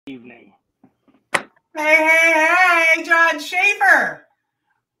Evening. Hey, John Shaffer.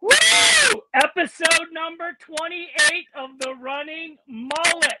 Woo! Episode number 28 of the Running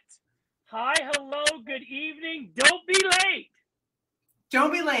Mullet. Hi, hello, good evening. Don't be late.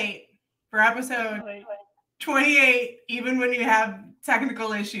 Don't be late for episode 28, even when you have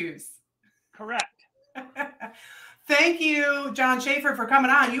technical issues. Correct. Thank you, John Shaffer, for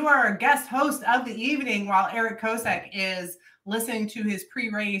coming on. You are a guest host of the evening while Eric Kosek is listening to his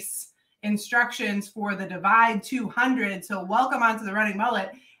pre-race instructions for the Divide 200. So welcome onto the Running Mullet.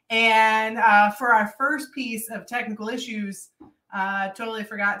 And for our first piece of technical issues, totally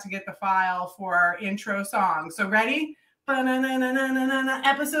forgot to get the file for our intro song. So ready?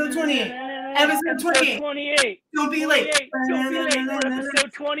 Episode 28. Episode 28. Don't be late. Don't be late for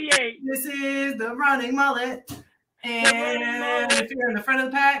episode 28. This is the Running Mullet. And if you're in the front of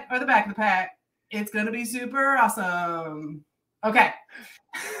the pack or the back of the pack, it's going to be super awesome. Okay.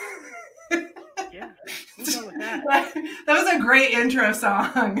 Yeah. That was a great intro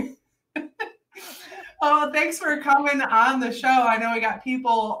song. Oh, thanks for coming on the show. I know we got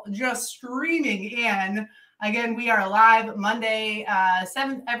people just streaming in. Again, we are live Monday,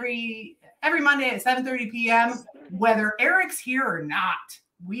 every Monday at 7:30 p.m. Whether Eric's here or not,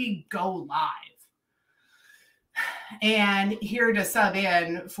 we go live. And here to sub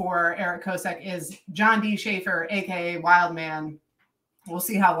in for Eric Kosek is John D. Shaffer, aka Wildman. We'll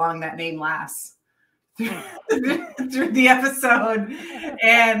see how long that name lasts through the episode.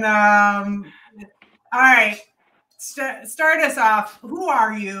 And all right, start us off. Who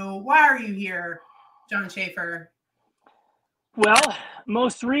are you? Why are you here, John Shaffer? Well,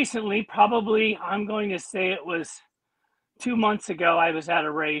 most recently, probably I'm going to say it was 2 months ago, I was at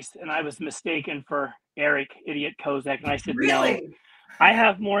a race and I was mistaken for Eric Idiot Kosek. And I said, really? No, I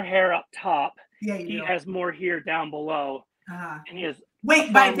have more hair up top. Yeah, he has more hair down below. And he has by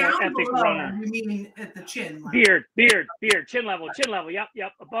down below, runner. You mean at the chin level? Beard, chin level.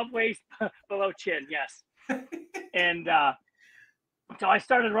 Yep. Above waist, below chin. Yes. And so I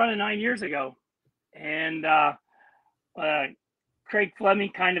started running 9 years ago. And Craig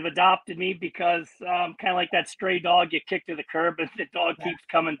Fleming kind of adopted me because kind of like that stray dog you kick to the curb and the dog keeps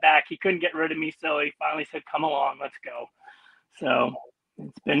coming back. He couldn't get rid of me, so he finally said, come along, let's go. So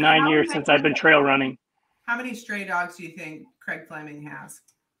it's been 9 years since I've been trail running. How many stray dogs do you think Craig Fleming has?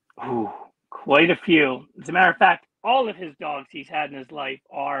 Ooh, quite a few. As a matter of fact, all of his dogs he's had in his life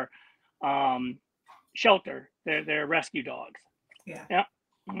are shelter. They're rescue dogs. Yeah. Yeah.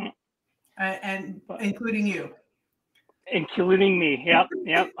 Mm-hmm. And including you. Including me.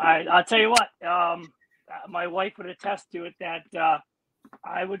 Yep. I'll tell you what, my wife would attest to it that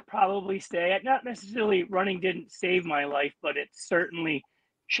I would probably say, not necessarily running didn't save my life, but it certainly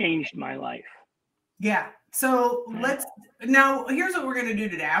changed my life. Yeah. So here's what we're going to do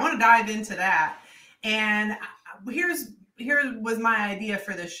today. I want to dive into that. And here was my idea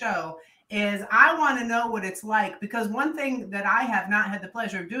for the show is I want to know what it's like, because one thing that I have not had the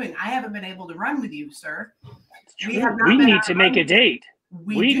pleasure of doing, I haven't been able to run with you, sir. We need to make a date.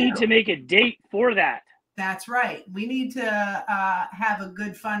 We need to make a date for that. That's right. We need to have a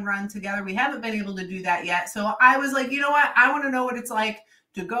good fun run together. We haven't been able to do that yet. So I was like, you know what? I want to know what it's like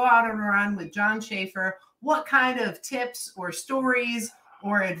to go out on a run with John Shaffer. What kind of tips or stories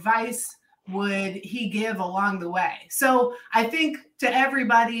or advice would he give along the way? So I think to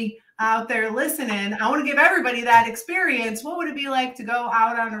everybody out there listening, I want to give everybody that experience. What would it be like to go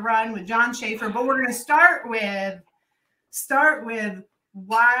out on a run with John Shaffer? But we're going to start with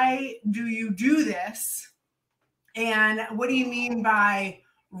why do you do this? And what do you mean by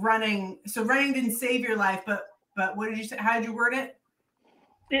running? So running didn't save your life, but what did you say? How did you word it?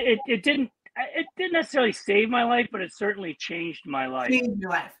 It didn't necessarily save my life, but it certainly changed my life. Changed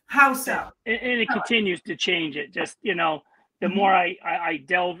your life. How so? And it continues to change it. Just, the more I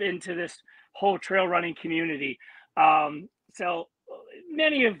delve into this whole trail running community. So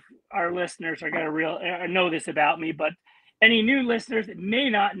many of our listeners are going to know this about me, but any new listeners that may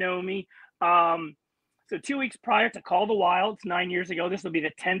not know me. So 2 weeks prior to Call the Wilds, 9 years ago, this will be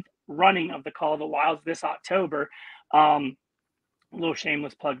the 10th running of the Call the Wilds this October. A little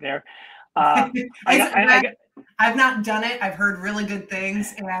shameless plug there. I've not done it. I've heard really good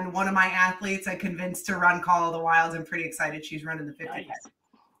things. And one of my athletes I convinced to run Call of the Wilds. I'm pretty excited. She's running the 50K. Nice.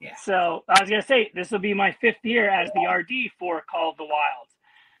 Yeah. So I was going to say, this will be my 5th year as the RD for Call of the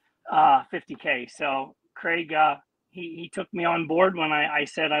Wilds, 50K. So Craig, he took me on board when I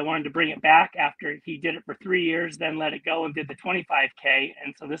said I wanted to bring it back after he did it for 3 years, then let it go and did the 25K.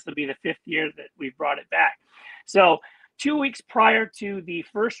 And so this will be the 5th year that we've brought it back. So 2 weeks prior to the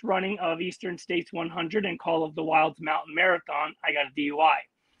first running of Eastern States 100 and Call of the Wilds Mountain Marathon, I got a DUI.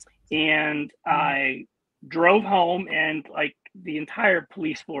 and I drove home, and like the entire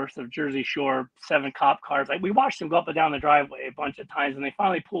police force of Jersey Shore, 7 cop cars, like we watched them go up and down the driveway a bunch of times, and they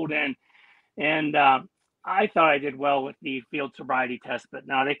finally pulled in, and I thought I did well with the field sobriety test, but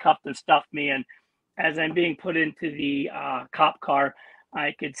no, they cuffed and stuffed me. And as I'm being put into the cop car,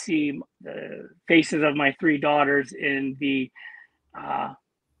 I could see the faces of my 3 daughters in the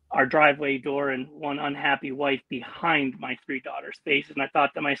our driveway door, and one unhappy wife behind my 3 daughters' faces. And I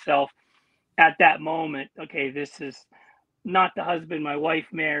thought to myself at that moment, okay, this is not the husband my wife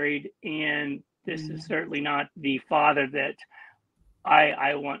married, and this is certainly not the father that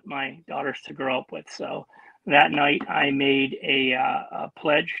I want my daughters to grow up with. So that night I made a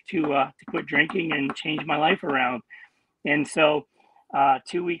pledge to quit drinking and change my life around. And so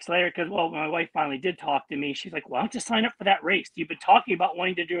 2 weeks later, because my wife finally did talk to me, she's like, why don't you sign up for that race? You've been talking about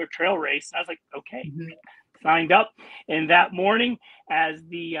wanting to do a trail race. And I was like, okay. Signed up. And that morning, as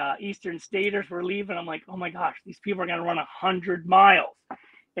the Eastern Staters were leaving, I'm like, oh my gosh, these people are going to run 100 miles.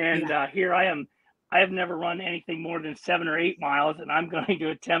 And here I am. I have never run anything more than 7 or 8 miles, and I'm going to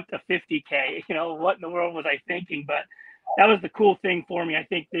attempt a 50K. You know, what in the world was I thinking? But that was the cool thing for me, I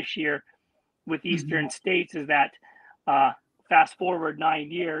think, this year with Eastern States, is that fast forward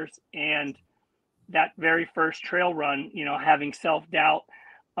 9 years, and that very first trail run, you know, having self-doubt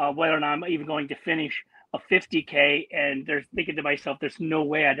whether or not I'm even going to finish a 50K, and there's thinking to myself, there's no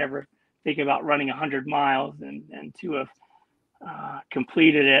way I'd ever think about running 100 miles, and to have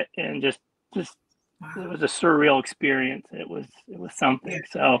completed it, and just it was a surreal experience. It was something.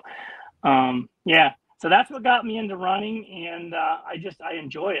 So so that's what got me into running, and I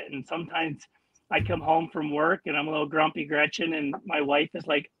enjoy it. And sometimes I come home from work and I'm a little grumpy Gretchen, and my wife is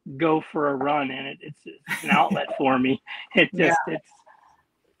like, go for a run, and it's an outlet for me. It's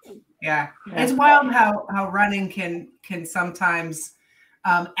wild how running can sometimes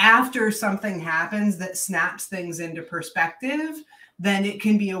after something happens that snaps things into perspective, then it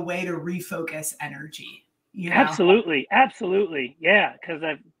can be a way to refocus energy. You know? Absolutely. Yeah, because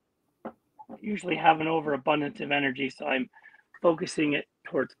I usually have an overabundance of energy, so I'm focusing it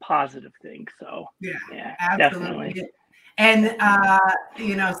towards positive things. So yeah, absolutely. Definitely. And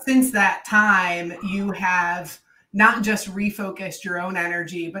you know, since that time, you have not just refocused your own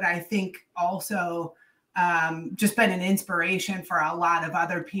energy, but I think also just been an inspiration for a lot of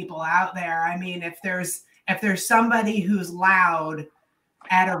other people out there. I mean, if there's somebody who's loud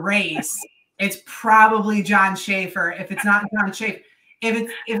at a race, it's probably John Shaffer. If it's not John Shaffer, if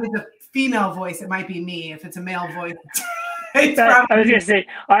it's a female voice, it might be me. If it's a male voice, it's I was going to say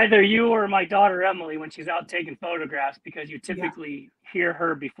either you or my daughter Emily when she's out taking photographs, because you typically hear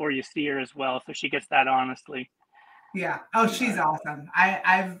her before you see her as well, so she gets that honestly. Yeah. Oh, she's awesome.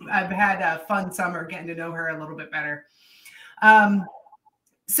 I've had a fun summer getting to know her a little bit better.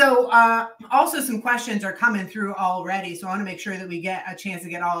 So also some questions are coming through already, so I want to make sure that we get a chance to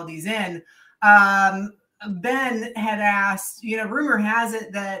get all of these in. Ben had asked, you know, rumor has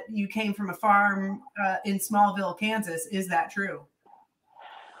it that you came from a farm in Smallville, Kansas. Is that true?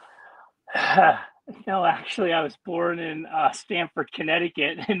 No, actually, I was born in Stamford,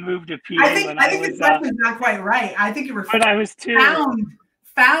 Connecticut, and moved to PA. I think this question's not quite right. I think you were but I was too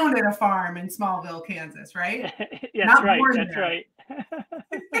found at a farm in Smallville, Kansas, right? That's right.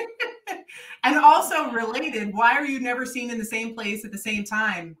 And also related, why are you never seen in the same place at the same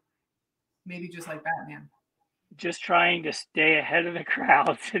time? Maybe just like Batman. Just trying to stay ahead of the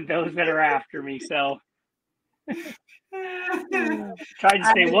crowds and those that are after me. So trying to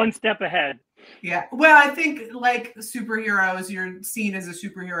stay one step ahead. Yeah. Well, I think like superheroes, you're seen as a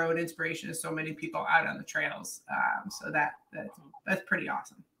superhero and inspiration to so many people out on the trails. So that's pretty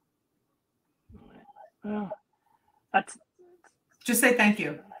awesome. Well, that's just say thank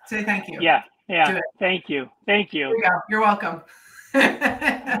you. Say thank you. Yeah. Thank you. There you go. You're welcome. All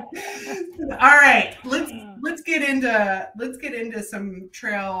right, let's get into some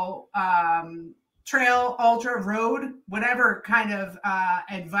trail, ultra, road, whatever kind of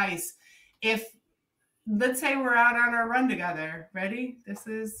advice. If let's say we're out on our run together, ready? This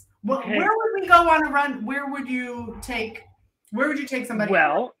is okay. Where would we go on a run? Where would you take somebody?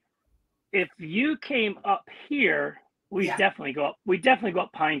 Well, if you came up here, we definitely go up. We definitely go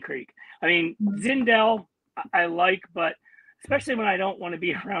up Pine Creek. I mean, Zindel, I like, but especially when I don't want to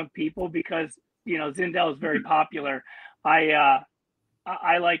be around people, because you know Zindel is very popular. I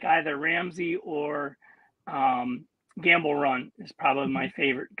like either Ramsey or Gamble Run is probably my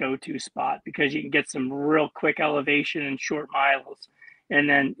favorite go-to spot, because you can get some real quick elevation and short miles, and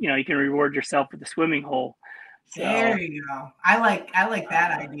then you know you can reward yourself with the swimming hole. So, there you go. I like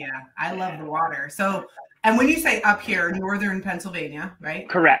that idea. I love the water. So And when you say up here, northern Pennsylvania, right?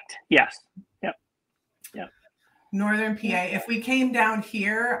 Correct. Yes. Yep. Yep. Northern PA. If we came down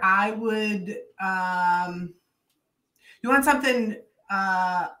here, I would. You want something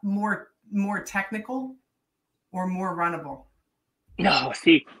more technical or more runnable? No,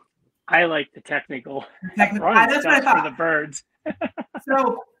 see, I like the technical. Technical. Running That's what I stuff's for thought. the birds.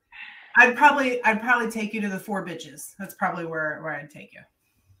 So I'd probably take you to the Four Bitches. That's probably where I'd take you.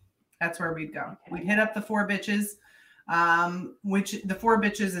 That's where we'd go. We'd hit up the Four Bitches, which the Four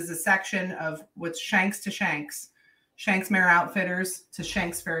Bitches is a section of what's Shanks to Shanks, Shanksmere Outfitters to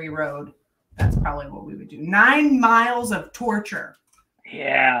Shanks Ferry Road. That's probably what we would do. 9 miles of torture.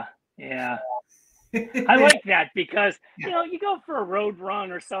 Yeah. Yeah. I like that because, you know, you go for a road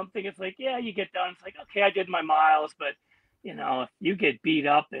run or something. It's like, yeah, you get done. It's like, okay, I did my miles. But, you know, if you get beat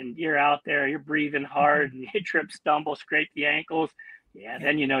up and you're out there, you're breathing hard and you trip, stumble, scrape the ankles. Yeah.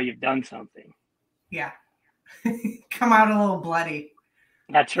 Then, you know, you've done something. Yeah. Come out a little bloody.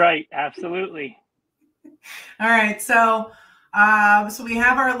 That's right. Absolutely. All right. So we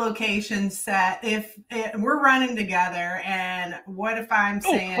have our location set. If we're running together, and what if I'm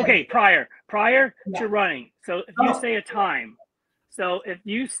saying, okay, prior to running. So if you say a time, so if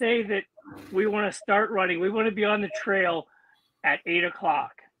you say that we want to start running, we want to be on the trail at 8:00.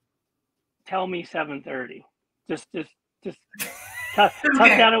 Tell me 7:30. Just tuck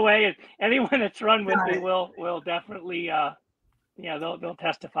that away. And anyone that's run with me will definitely they'll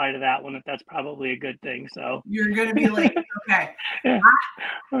testify to that one, if that's probably a good thing. So you're gonna be like, okay.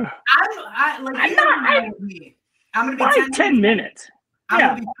 I'm gonna be 10 minutes. I'm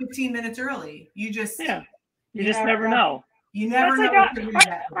gonna be 15 minutes early. You just never know. You never know.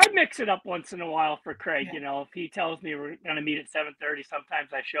 I mix it up once in a while for Craig. You know, if he tells me we're gonna meet at 7:30,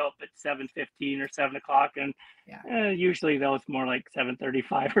 sometimes I show up at 7:15 or 7:00, and usually though it's more like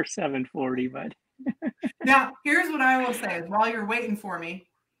 7:35 or 7:40. But now here's what I will say: is while you're waiting for me,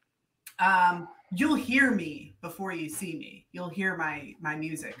 you'll hear me before you see me. You'll hear my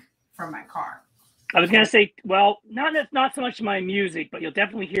music from my car. I was gonna say, well, not so much my music, but you'll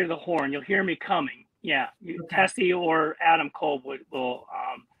definitely hear the horn. You'll hear me coming. Yeah, Tessie or Adam Kolb will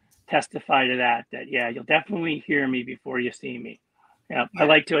testify to that. That you'll definitely hear me before you see me. Yeah, I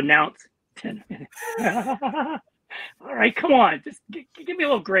like to announce 10 minutes. All right, come on, just give me a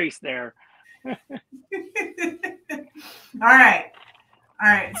little grace there. All right.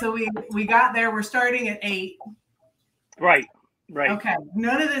 So we got there. We're starting at 8. Right. Okay.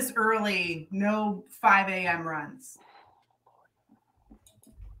 None of this early. No 5 a.m. runs.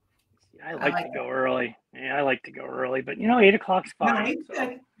 I like to go early. Yeah, I like to go early, but 8:00's fine. No, 8's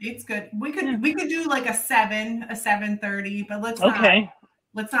good. 8's good. We could do like a 7:30, but let's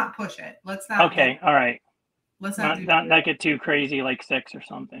not push it. Let's not. Okay. All right. Let's not get too crazy like 6 or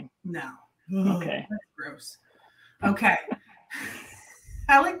something. No. Okay. That's gross. Okay.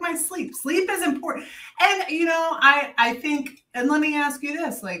 I like my sleep. Sleep is important. And I think, and let me ask you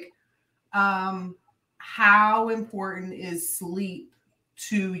this, like, how important is sleep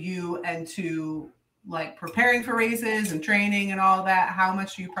to you and to like preparing for races and training and all that? How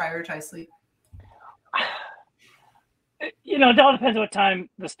much do you prioritize sleep? It all depends on what time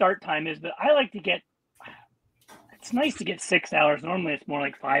the start time is, but I like to get, it's nice to get 6 hours. Normally it's more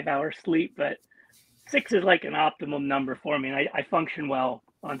like 5 hours sleep, but 6 is like an optimum number for me. And I function well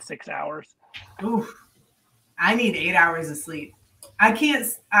on 6 hours. Ooh, I need 8 hours of sleep.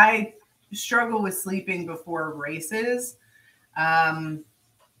 I struggle with sleeping before races.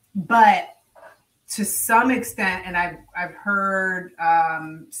 But to some extent, and I've heard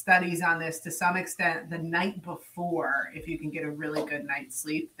studies on this, to some extent, the night before, if you can get a really good night's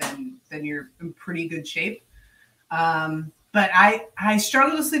sleep, then you're in pretty good shape. But I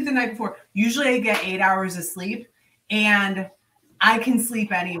struggle to sleep the night before. Usually I get 8 hours of sleep, and I can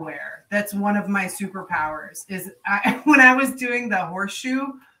sleep anywhere. That's one of my superpowers. When I was doing the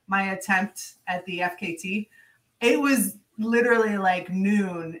horseshoe, my attempt at the FKT, it was literally like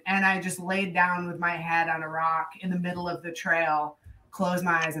noon, and I just laid down with my head on a rock in the middle of the trail, closed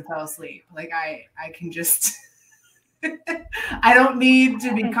my eyes and fell asleep. Like I can just I don't need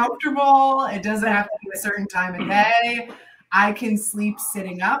to be comfortable. It doesn't have to be a certain time of day. I can sleep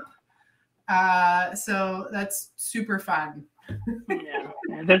sitting up. So that's super fun. Yeah.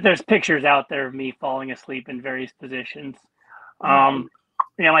 There's pictures out there of me falling asleep in various positions.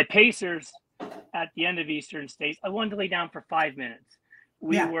 My pacers at the end of Eastern States, I wanted to lay down for 5 minutes.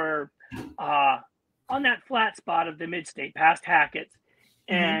 We were on that flat spot of the mid-state past Hackett's,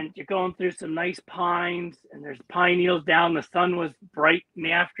 and you're going through some nice pines, and there's pine needles down. The sun was bright in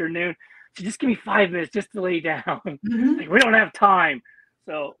the afternoon. So just give me 5 minutes just to lay down. Like, we don't have time.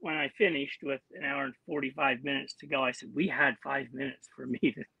 So when I finished with an hour and 45 minutes to go, I said, we had 5 minutes for me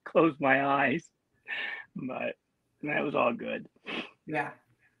to close my eyes, but that was all good. Yeah.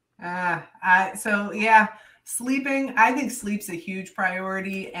 So sleeping, I think sleep's a huge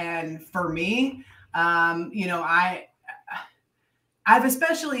priority. And for me, I've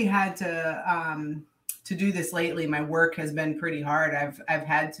especially had to do this lately. My work has been pretty hard. I've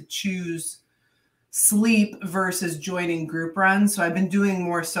had to choose sleep versus joining group runs. So I've been doing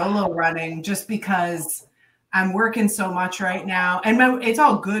more solo running just because I'm working so much right now, and it's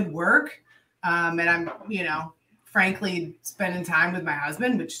all good work. And I'm, frankly, spending time with my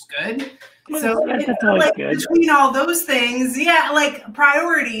husband, which is good. So that's always like good. between all those things, like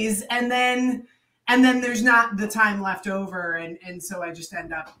priorities, and then there's not the time left over, and so I just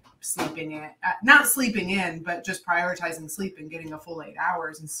end up not sleeping in, but just prioritizing sleep and getting a full 8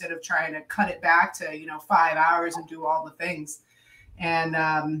 hours instead of trying to cut it back to 5 hours and do all the things. And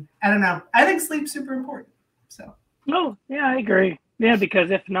I don't know. I think sleep's super important. So. Oh yeah, I agree. Yeah, because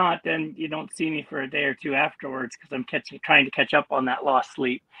if not, then you don't see me for a day or two afterwards because I'm trying to catch up on that lost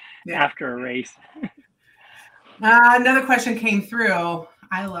sleep after a race. Another question came through.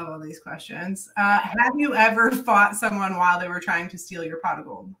 I love all these questions. Have you ever fought someone while they were trying to steal your pot of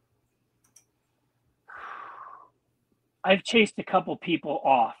gold? I've chased a couple people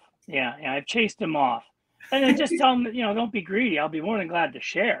off. Yeah, I've chased them off. And then just tell them, don't be greedy. I'll be more than glad to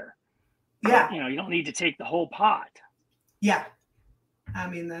share. Yeah. But, you don't need to take the whole pot. Yeah. I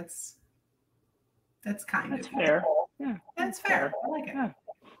mean, that's kind that's of fair. Yeah. That's fair. I like it. Yeah.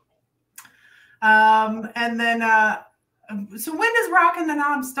 And then, so when does Rockin' the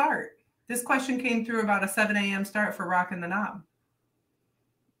Knob start? This question came through about a 7 a.m. start for Rockin' the Knob.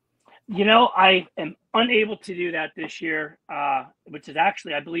 I am unable to do that this year, which is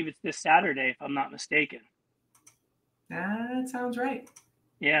actually, I believe it's this Saturday, if I'm not mistaken. That sounds right.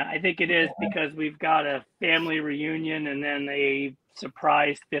 Yeah, I think it is because we've got a family reunion and then a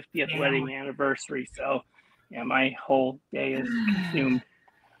surprise 50th wedding anniversary. So, yeah, my whole day is consumed.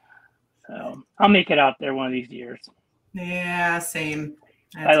 So I'll make it out there one of these years. Yeah, same.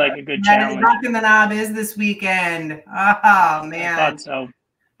 I like a good challenge. Rockin' the Knob is this weekend. Oh, man. I thought so.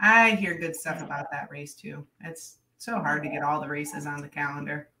 I hear good stuff about that race, too. It's so hard to get all the races on the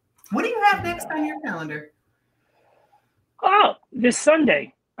calendar. What do you have next on your calendar? Oh, this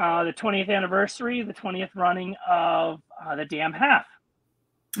Sunday, the 20th anniversary, the 20th running of the Dam Half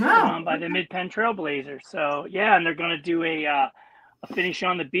by the Mid-Penn Trailblazers. So, yeah, and they're going to do a finish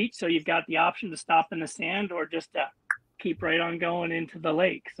on the beach. So you've got the option to stop in the sand or just keep right on going into the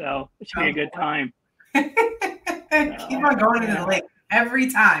lake. So it should be a good time. Keep on going into the lake every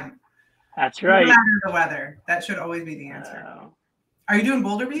time. That's right. No matter the weather. That should always be the answer. Are you doing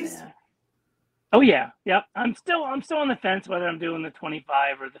Boulder Beast? Yeah. Oh yeah, yep. I'm still on the fence whether I'm doing the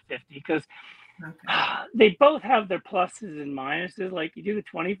 25 or the 50 because they both have their pluses and minuses. Like you do the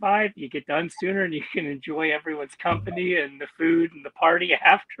 25, you get done sooner and you can enjoy everyone's company and the food and the party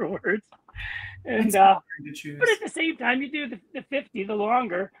afterwards. And but at the same time, you do the 50, the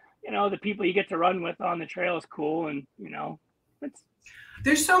longer. The people you get to run with on the trail is cool, and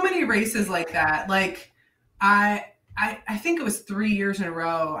there's so many races like that. Like I think it was 3 years in a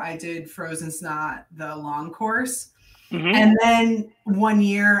row I did Frozen Snot, the long course. Mm-hmm. And then 1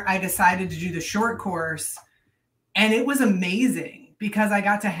 year I decided to do the short course. And it was amazing because I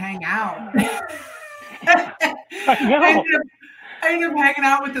got to hang out. I ended up hanging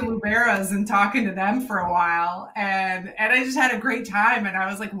out with the Luberas and talking to them for a while. And I just had a great time. And I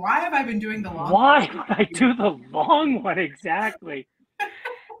was like, why have I been doing the long one? Why would I do the long one? Exactly.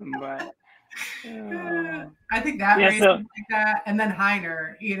 But I think that race was like that, and then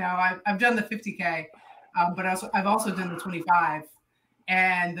Heiner. I've done the 50K, but I've also done the 25,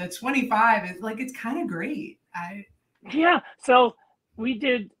 and the 25 is like it's kind of great. So we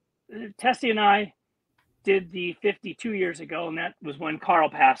did. Tessie and I did the 50 2 years ago, and that was when Carl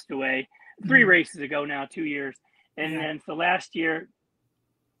passed away. 3 races ago now, 2 years, and then so last year,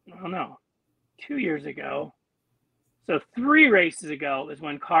 2 years ago. So 3 races ago is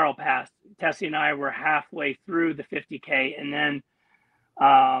when Carl passed. Tessie and I were halfway through the 50K. And then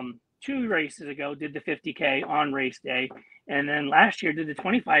 2 races ago did the 50K on race day. And then last year did the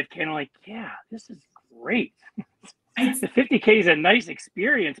 25K. And I'm like, yeah, this is great. The 50K is a nice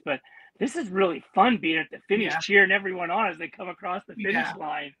experience, but this is really fun being at the finish, cheering everyone on as they come across the finish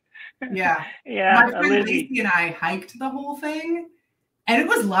line. Yeah. Yeah. My friend Lacey and I hiked the whole thing. And it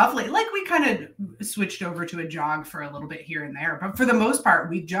was lovely. Like we kind of switched over to a jog for a little bit here and there, but for the most part,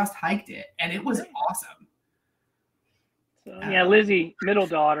 we just hiked it, and it was awesome. So Lizzie, middle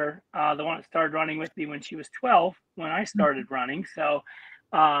daughter, the one that started running with me when she was 12, when I started running. So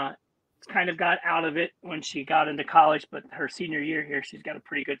kind of got out of it when she got into college, but her senior year here, she's got a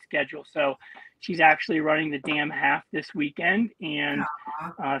pretty good schedule. So she's actually running the dam half this weekend, and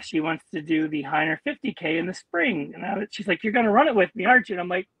she wants to do the Heiner 50K in the spring. And she's like, "You're going to run it with me, aren't you?" And I'm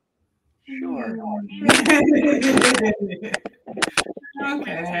like, "Sure."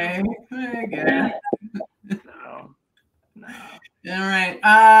 Okay, I guess. So, no. All right.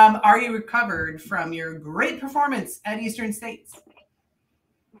 Are you recovered from your great performance at Eastern States?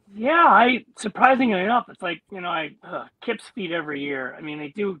 Yeah, surprisingly enough, it's like, Kip's feet every year. I mean, they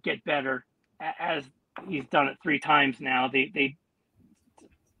do get better as he's done it 3 times now. They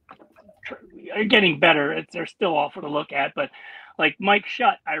are getting better. They're still awful to look at, but like Mike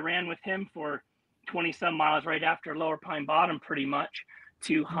Shutt, I ran with him for 20 some miles right after Lower Pine Bottom, pretty much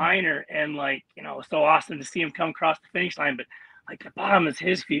to Heiner, and it was so awesome to see him come across the finish line. But like the bottom of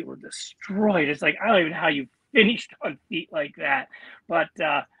his feet were destroyed. It's like, I don't even know how you finished on feet like that, but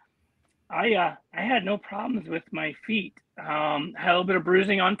I had no problems with my feet. Had a little bit of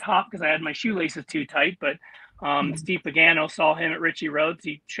bruising on top because I had my shoelaces too tight, but Steve Pagano saw him at Ritchie Roads.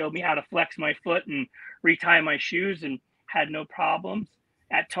 He showed me how to flex my foot and retie my shoes, and had no problems.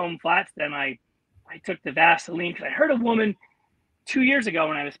 At Tome Flats, then I took the Vaseline, because I heard a woman 2 years ago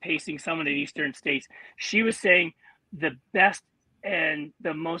when I was pacing someone at Eastern States. She was saying the best and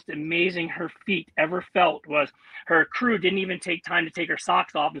the most amazing her feet ever felt was her crew didn't even take time to take her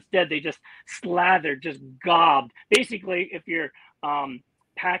socks off. Instead, they just slathered, just gobbed. Basically, if you're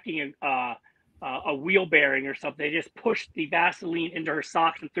packing a wheel bearing or something, they just pushed the Vaseline into her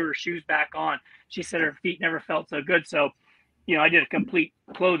socks and threw her shoes back on. She said her feet never felt so good. So, I did a complete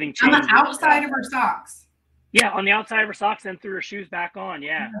clothing change. On the outside of her socks? Yeah, on the outside of her socks, and threw her shoes back on.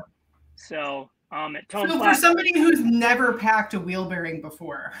 Yeah. So, at Tome So Flats, for somebody who's never packed a wheel bearing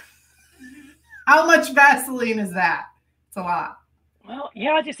before, how much Vaseline is that? It's a lot. Well,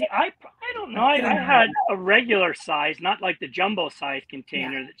 yeah, I don't know. I had a regular size, not like the jumbo size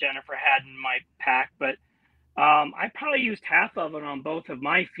container that Jennifer had in my pack, but I probably used half of it on both of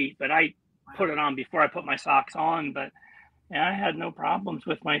my feet, but I put it on before I put my socks on. But yeah, I had no problems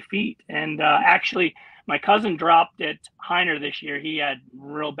with my feet. And actually, my cousin dropped at Heiner this year. He had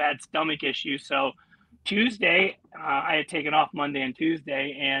real bad stomach issues. So Tuesday, I had taken off Monday and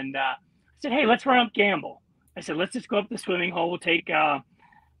Tuesday, and I said, "Hey, let's run up Gamble." I said, "Let's just go up the swimming hole. We'll take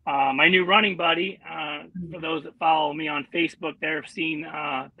my new running buddy." For those that follow me on Facebook, they've seen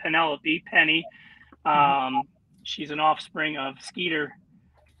Penny. She's an offspring of Skeeter,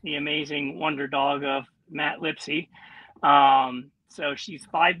 the amazing wonder dog of Matt Lipsy. So she's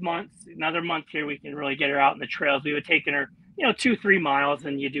 5 months. Another month here, we can really get her out in the trails. We would take her, 2-3 miles,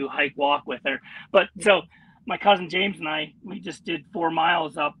 and you do hike walk with her. But so my cousin James and we just did 4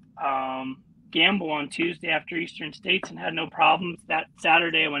 miles up Gamble on Tuesday after Eastern States and had no problems. That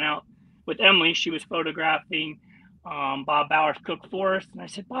Saturday I went out with Emily. She was photographing Bob Bauer's Cook Forest. And I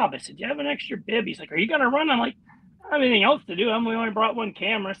said, "Bob," do you have an extra bib?" He's like, "Are you going to run?" I'm like, "I have anything else to do. Emily only brought one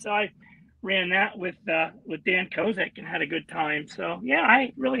camera." So I ran that with Dan Kozak and had a good time. So yeah,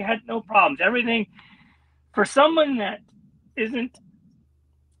 I really had no problems. Everything, for someone that isn't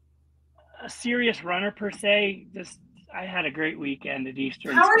a serious runner per se, I had a great weekend at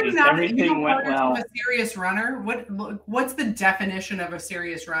Eastern How are States. you not? Everything went well. A serious runner? What's the definition of a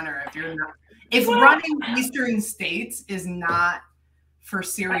serious runner? If running Eastern States is not for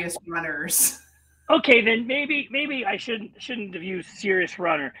serious runners. Okay, then maybe I shouldn't have used serious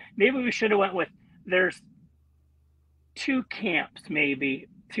runner. Maybe we should have went with, there's 2 camps, maybe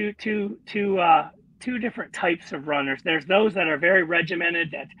two different types of runners. There's those that are very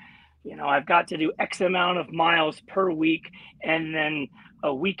regimented, that I've got to do X amount of miles per week, and then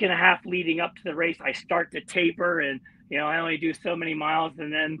a week and a half leading up to the race, I start to taper, and I only do so many miles.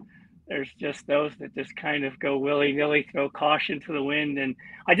 And then there's just those that just kind of go willy-nilly, throw caution to the wind. And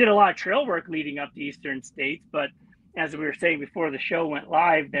I did a lot of trail work leading up to Eastern States, but as we were saying before the show went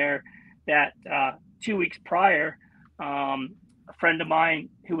live there, that 2 weeks prior, a friend of mine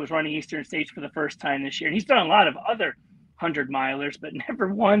who was running Eastern States for the first time this year, and he's done a lot of other 100-milers, but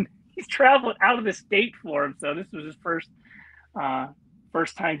never won. He's traveled out of the state for him. So this was his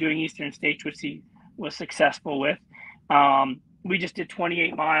first time doing Eastern States, which he was successful with. We just did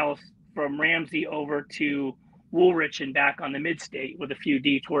 28 miles from Ramsey over to Woolrich and back on the mid-state with a few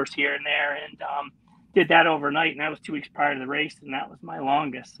detours here and there, and did that overnight. And that was 2 weeks prior to the race, and that was my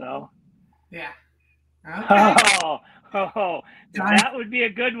longest. So yeah. Okay. That would be a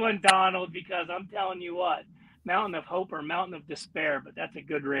good one, Donald, because I'm telling you what, Mountain of Hope or Mountain of Despair, but that's a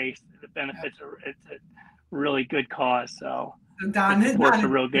good race. The benefits it's a really good cause. So Don, it's a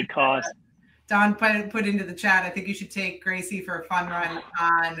real good cause. Don put into the chat, I think you should take Grayce for a fun run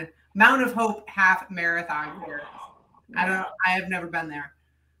on Mount of Hope half marathon course. I don't know. I have never been there.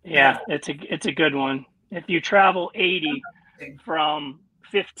 Yeah, it's a good one. If you travel 80 from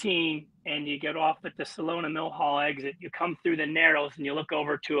 15 and you get off at the Salona Mill Hall exit, you come through the Narrows and you look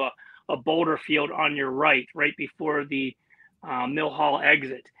over to a boulder field on your right before the Mill Hall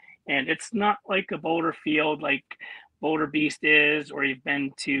exit. And it's not like a boulder field like Boulder Beast is, or you've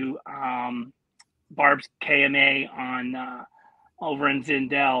been to Barb's KMA on over in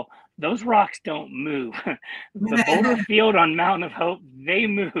Zindel. Those rocks don't move. The boulder field on Mountain of Hope, they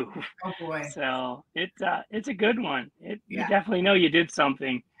move. Oh boy! So it's a good one. You definitely know you did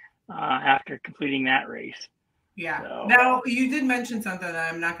something after completing that race. Yeah. So. Now you did mention something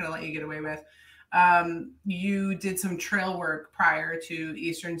that I'm not going to let you get away with. You did some trail work prior to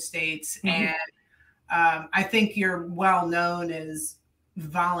Eastern States, and I think you're well known as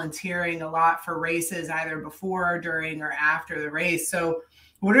volunteering a lot for races, either before, during, or after the race. So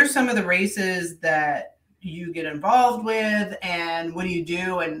what are some of the races that you get involved with, and what do you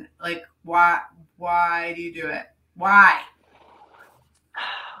do, and like why do you do it? Why?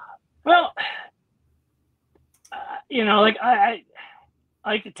 Well, like I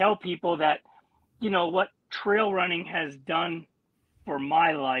like to tell people that, what trail running has done for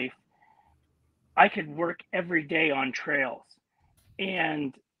my life, I could work every day on trails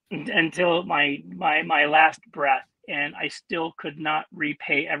and until my last breath, and I still could not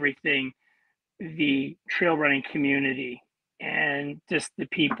repay everything the trail running community and just the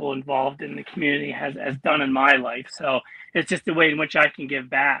people involved in the community has done in my life. So it's just the way in which I can give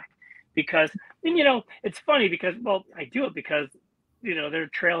back, because, and, it's funny because, well, I do it because, there are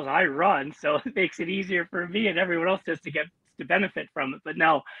trails I run, so it makes it easier for me and everyone else just to benefit from it. But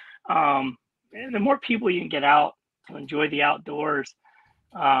no, the more people you can get out to enjoy the outdoors,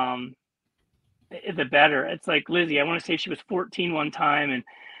 the better. It's like Lizzie, I want to say she was 14 one time, and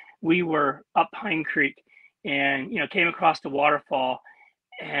we were up Pine Creek and, came across the waterfall,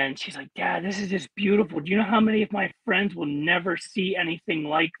 and she's like, Dad, this is just beautiful. Do you know how many of my friends will never see anything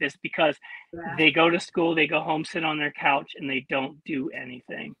like this, because they go to school, they go home, sit on their couch, and they don't do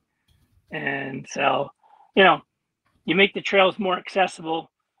anything. And so, you make the trails more accessible.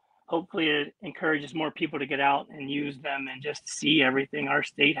 Hopefully it encourages more people to get out and use them and just see everything our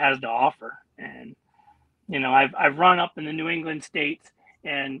state has to offer. And, I've run up in the New England states,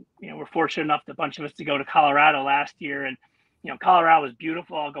 and, we're fortunate enough, a bunch of us, to go to Colorado last year. And, Colorado was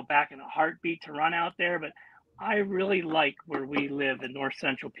beautiful. I'll go back in a heartbeat to run out there, but I really like where we live in North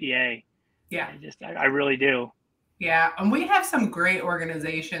Central PA. Yeah. I really do. Yeah. And we have some great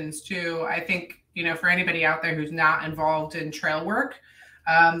organizations too. I think, for anybody out there who's not involved in trail work,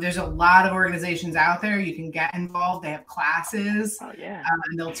 there's a lot of organizations out there. You can get involved. They have classes. Oh, yeah.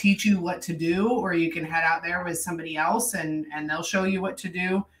 And they'll teach you what to do, or you can head out there with somebody else and they'll show you what to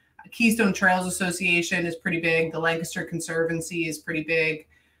do. Keystone Trails Association is pretty big. The Lancaster Conservancy is pretty big.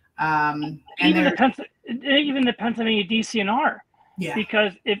 And even the Pennsylvania DCNR. Yeah.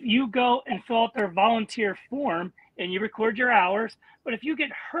 Because if you go and fill out their volunteer form and you record your hours, but if you get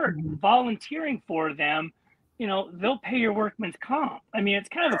hurt volunteering for them, they'll pay your workman's comp. I mean, it's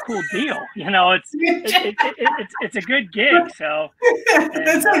kind of a cool deal. It's a good gig. So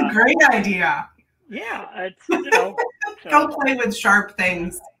that's a great idea. Yeah, it's go play with sharp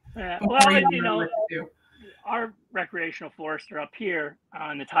things. Our recreational forester up here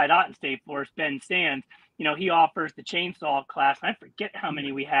on the Tideotten State Forest, Ben Sands, he offers the chainsaw class. I forget how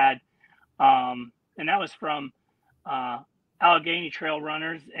many we had, and that was from Allegheny trail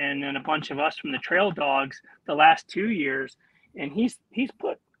runners, and then a bunch of us from the Trail Dogs the last 2 years. And he's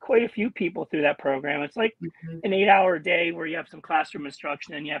put quite a few people through that program. It's like an 8-hour day where you have some classroom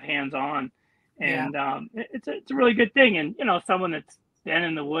instruction and you have hands-on, and it's a really good thing. And someone that's been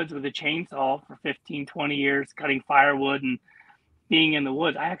in the woods with a chainsaw for 15, 20 years, cutting firewood and being in the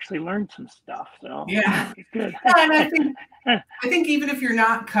woods, I actually learned some stuff. So yeah, it's good. And I think even if you're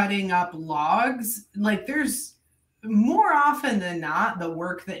not cutting up logs, like, there's more often than not, the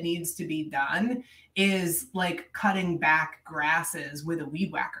work that needs to be done is like cutting back grasses with a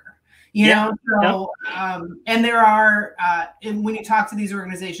weed whacker. And there are, and when you talk to these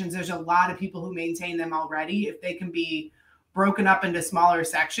organizations, there's a lot of people who maintain them already. If they can be broken up into smaller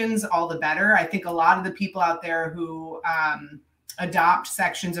sections, all the better. I think a lot of the people out there who adopt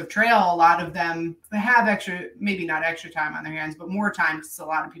sections of trail, a lot of them have maybe not extra time on their hands, but more time. It's a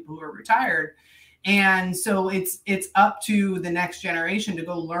lot of people who are retired. And so it's up to the next generation to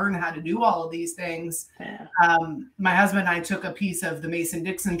go learn how to do all of these things. Yeah. My husband and I took a piece of the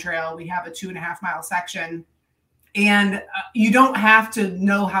Mason-Dixon Trail. We have a 2.5 mile section, And you don't have to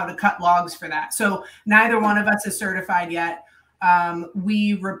know how to cut logs for that. So neither one of us is certified yet.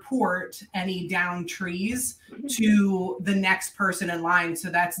 We report any downed trees to the next person in line. So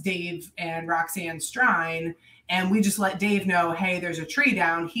that's Dave and Roxanne Strine. And we just let Dave know, hey, there's a tree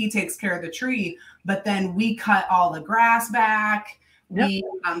down. He takes care of the tree, but then we cut all the grass back. Yep. We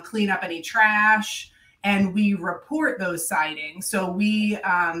clean up any trash, and we report those sightings. So we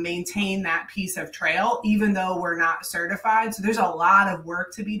maintain that piece of trail, even though we're not certified. So there's a lot of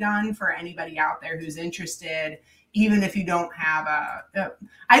work to be done for anybody out there who's interested, even if you don't have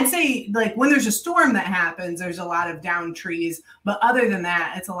I'd say like when there's a storm that happens, there's a lot of downed trees. But other than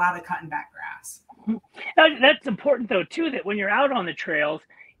that, it's a lot of cutting back grass. That's important though, too, that when you're out on the trails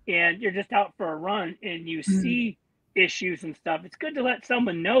and you're just out for a run and you see issues and stuff, it's good to let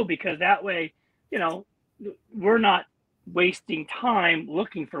someone know, because that way, you know, we're not wasting time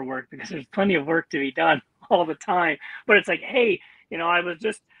looking for work, because there's plenty of work to be done all the time. But it's like, hey, you know, I was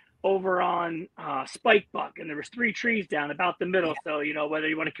just over on Spike Buck and there was 3 trees down about the middle. So, you know, whether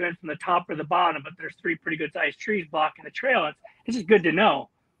you want to come in from the top or the bottom, but there's 3 pretty good sized trees blocking the trail. It's just good to know.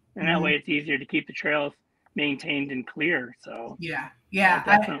 And that way it's easier to keep the trails maintained and clear. So yeah,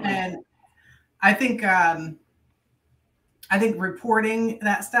 definitely. I think reporting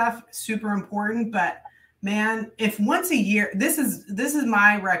that stuff super important. But man, if once a year, this is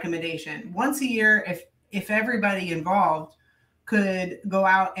my recommendation. Once a year, if everybody involved could go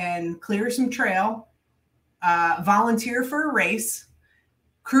out and clear some trail, volunteer for a race,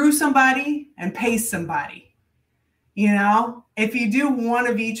 crew somebody, and pace somebody. You know, if you do one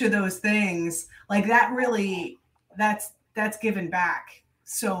of each of those things, like that, really, that's giving back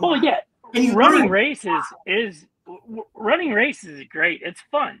so much. Well, yeah, and running races is great. It's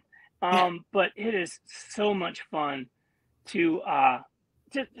fun, but it is so much fun to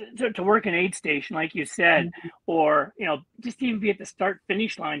work an aid station, like you said, or, you know, just even be at the start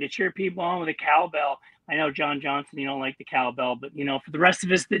finish line to cheer people on with a cowbell. I know, John Johnson, you don't like the cowbell, but, you know, for the rest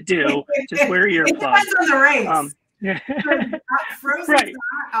of us that do, just wear your earplugs. It depends on the race. Frozen right.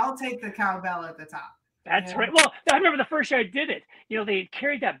 I'll take the cowbell at the top. That's right. Well, I remember the first year I did it, you know, they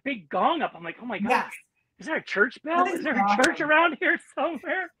carried that big gong up. I'm like, oh my gosh, is there a church bell? Is there a church around here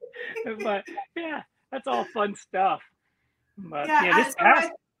somewhere? But yeah, that's all fun stuff. But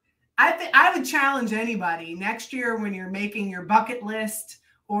I would challenge anybody next year when you're making your bucket list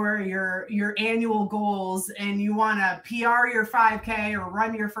or your annual goals and you want to PR your 5K or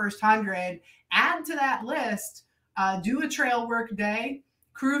run your first 100, add to that list, do a trail work day,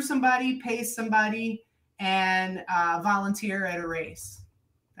 crew somebody, pace somebody, and volunteer at a race.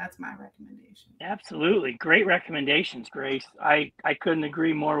 That's my recommendation. Absolutely. Great recommendations, Grayce. I couldn't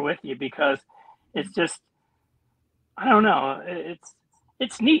agree more with you, because it's just, I don't know,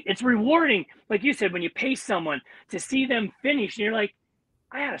 it's neat. It's rewarding. Like you said, when you pace someone, to see them finish, and you're like,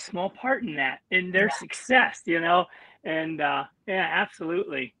 I had a small part in that, in their success, you know? And yeah,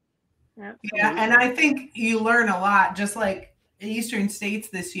 absolutely. Yeah, and I think you learn a lot. Just like Eastern States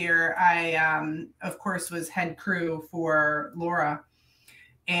this year, I of course was head crew for Laura,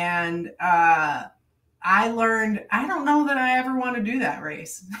 and I learned, I don't know that I ever want to do that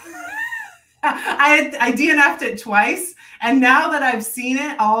race. I DNF'd it twice, and now that I've seen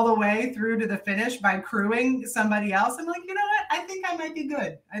it all the way through to the finish by crewing somebody else, I'm like, you know what? I think I might be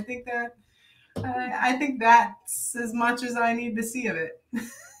good. I think that's as much as I need to see of it.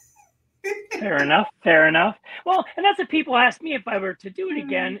 Fair enough. Well, and that's what people ask me if I were to do it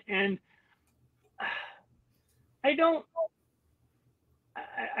again, and I don't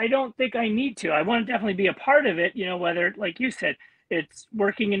think I need to. I want to definitely be a part of it, you know, whether, like you said, it's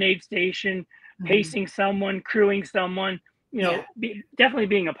working an aid station, pacing someone, crewing someone, you know, definitely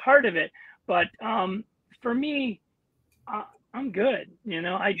being a part of it. But for me, I'm good. You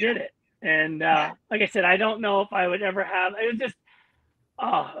know, I did it. And like I said, I don't know if I would ever have, it was just,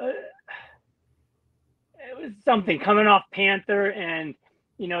 it was something coming off Panther, and,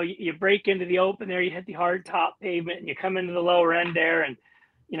 you know, you break into the open there, you hit the hard top pavement, and you come into the lower end there, and,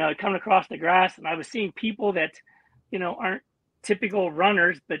 you know, coming across the grass, and I was seeing people that, you know, aren't typical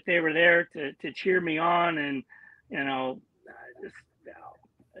runners, but they were there to cheer me on, and, you know, just,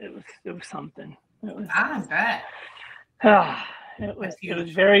 it was something. It was, I bet. It was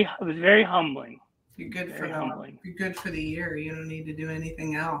very humbling. You're good for the year. You don't need to do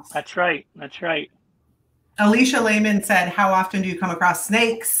anything else. That's right. Alicia Lehman said, how often do you come across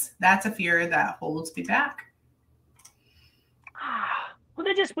snakes? That's a fear that holds me back. Well,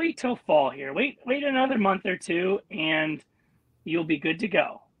 then just wait till fall here. Wait another month or two, and you'll be good to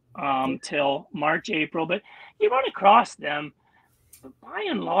go till March, April. But you run across them, but by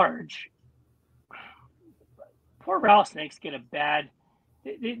and large, poor rattlesnakes get a bad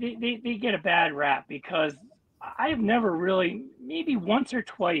they get a bad rap because I've never really, maybe once or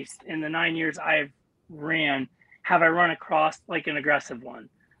twice in the 9 years I've ran, have I run across like an aggressive one.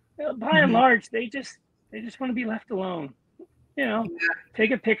 By and Mhm. large, they just want to be left alone. You know, Yeah.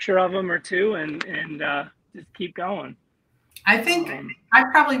 take a picture of them or two and just keep going. I think Um, I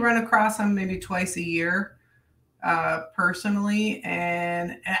probably run across them maybe twice a year, personally.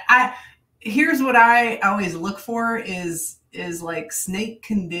 And I here's what I always look for is like snake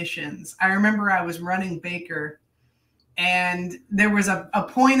conditions. I remember I was running Baker, and there was a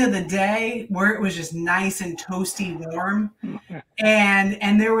point of the day where it was just nice and toasty warm,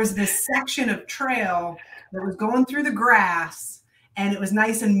 and there was this section of trail that was going through the grass, and it was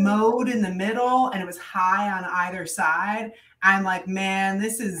nice and mowed in the middle, and it was high on either side. I'm like, man,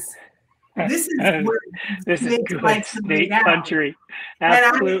 this is what this is snakes good like to lay snake down. country. And I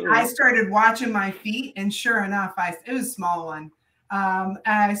Absolutely. started watching my feet, and sure enough, it was a small one. And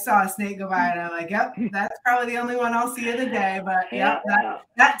I saw a snake go by, and I'm like, "Yep, that's probably the only one I'll see of the day." But Yeah, yep,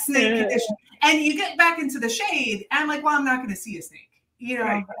 that snake yeah. condition. And you get back into the shade, and I'm like, "Well, I'm not going to see a snake." You know,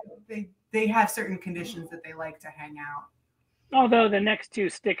 Right. they have certain conditions that they like to hang out. Although the next two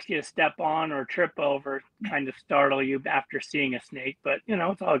sticks you step on or trip over kind of startle you after seeing a snake, but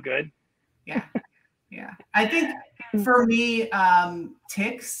it's all good. Yeah, yeah. I think for me,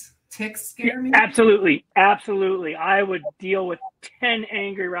 ticks Yeah, scare me. absolutely, absolutely. I would deal with 10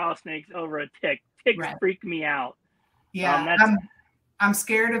 angry rattlesnakes over a tick. Ticks Right. freak me out. Yeah. That's I'm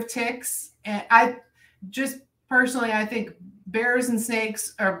scared of ticks. And I just personally, I think bears and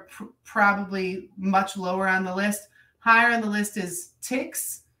snakes are probably much lower on the list. Higher on the list is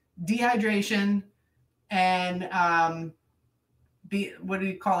ticks, dehydration, and what do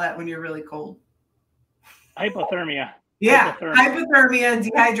you call that when you're really cold? hypothermia. Yeah, Hypothermia. hypothermia,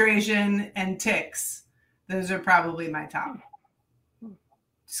 dehydration, and ticks. Those are probably my top.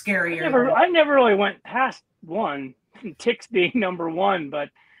 Scarier. I never really went past one, ticks being number one, but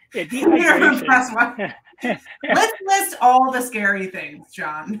yeah, That's one. dehydration. Let's list all the scary things,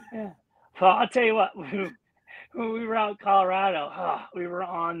 John. Yeah. Well, I'll tell you what, when we were out in Colorado, we were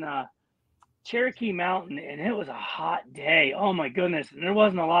on Cherokee Mountain, and it was a hot day. Oh my goodness! And there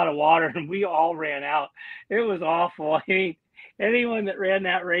wasn't a lot of water, and we all ran out. It was awful. I mean, anyone that ran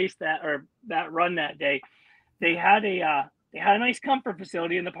that race that run that day, they had a nice comfort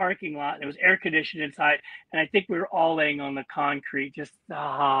facility in the parking lot, and it was air conditioned inside. And I think we were all laying on the concrete, just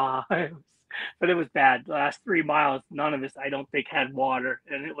but it was bad. The last 3 miles, none of us, I don't think, had water,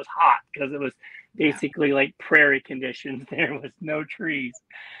 and it was hot because it was basically like prairie conditions. There was no trees.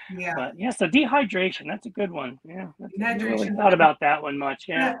 Yeah. But yeah, so dehydration, that's a good one. Yeah, I never really Dehydration. thought about that one much.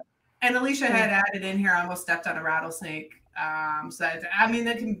 Yeah. And Alicia had added in here, I almost stepped on a rattlesnake. So I mean,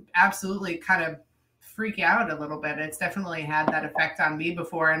 that can absolutely kind of freak you out a little bit. It's definitely had that effect on me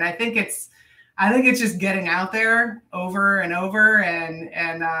before, and I think it's just getting out there over and over,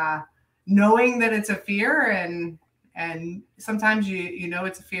 and knowing that it's a fear, and sometimes you know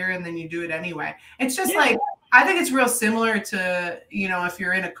it's a fear, and then you do it anyway. It's just like, I think it's real similar to, if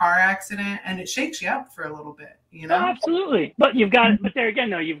you're in a car accident and it shakes you up for a little bit, Oh, absolutely. But but there again,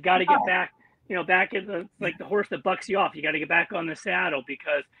 though, you've got to get back, back in like the horse that bucks you off. You got to get back on the saddle,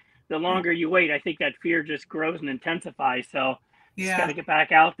 because the longer you wait, I think that fear just grows and intensifies. So you just got to get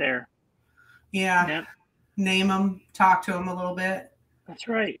back out there. Yeah. Name them, talk to them a little bit. That's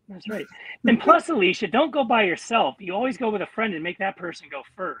right. That's right. And plus, Alicia, don't go by yourself. You always go with a friend and make that person go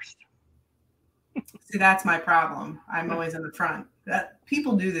first. See, that's my problem. I'm always in the front.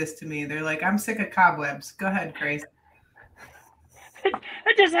 People do this to me. They're like, I'm sick of cobwebs. Go ahead, Grayce.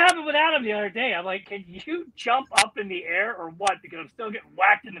 That just happened with Adam the other day. I'm like, can you jump up in the air or what? Because I'm still getting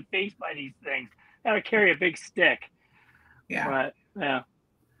whacked in the face by these things. Got to carry a big stick. Yeah. But, yeah.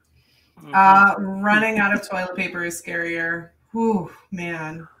 Running out of toilet paper is scarier. Whew,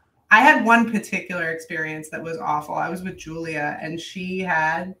 man. I had one particular experience that was awful. I was with Julia, and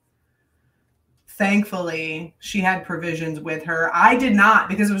thankfully, she had provisions with her. I did not,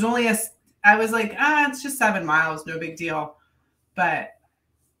 because it was only I was like, it's just 7 miles, no big deal. But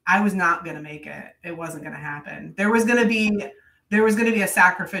I was not going to make it. It wasn't going to happen. There was going to be a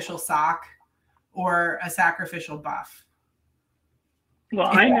sacrificial sock or a sacrificial buff. Well,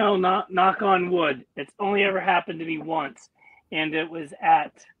 I know, knock on wood, it's only ever happened to me once. And it was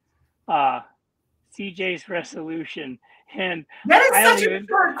at CJ's Resolution. And that is such a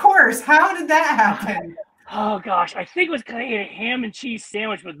short course. How did that happen? Oh gosh, I think it was because I ate a ham and cheese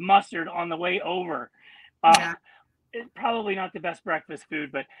sandwich with mustard on the way over. It's probably not the best breakfast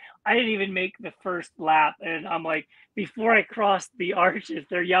food, but I didn't even make the first lap. And I'm like, before I crossed the arches,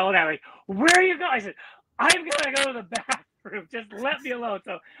 they're yelling at me, "Where are you going?" I said, I'm gonna go to the bathroom. Just let me alone.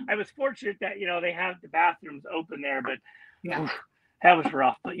 So I was fortunate that they have the bathrooms open there, but Yeah. oof, that was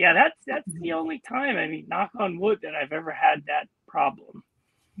rough. But yeah, that's the only time. I mean, knock on wood, that I've ever had that problem.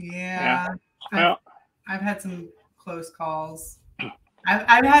 Yeah. Yeah. Well, I've had some close calls.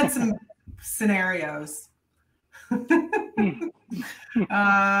 I've had some scenarios.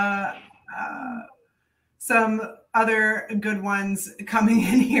 uh, some other good ones coming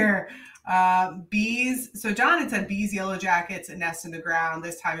in here. Bees. So John had said bees, yellow jackets, and nest in the ground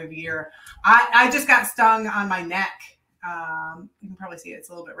this time of year. I just got stung on my neck. You can probably see it. It's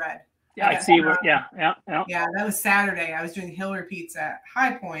a little bit red. yeah, I see what. Yeah. Yeah, that was Saturday. I was doing hill repeats at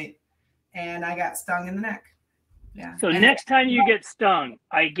High Point, and I got stung in the neck. Yeah. So next time you get stung,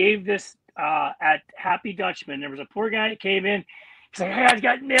 I gave this at Happy Dutchman. There was a poor guy that came in. He's like, I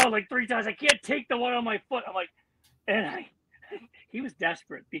got nailed like 3 times. I can't take the one on my foot. I'm like, he was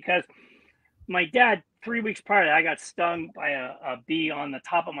desperate because my dad 3 weeks prior to that, I got stung by a bee on the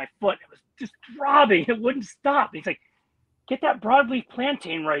top of my foot. It was just throbbing. It wouldn't stop. He's like, get that broadleaf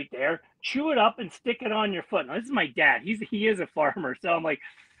plantain right there, chew it up and stick it on your foot. Now, this is my dad. He is a farmer. So I'm like,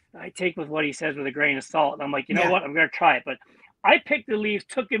 I take with what he says with a grain of salt. And I'm like, you know what? I'm going to try it. But I picked the leaves,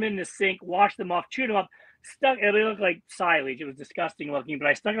 took them in the sink, washed them off, chewed them up, stuck it. It looked like silage. It was disgusting looking, but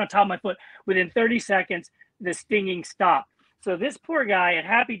I stuck it on top of my foot. Within 30 seconds, the stinging stopped. So this poor guy at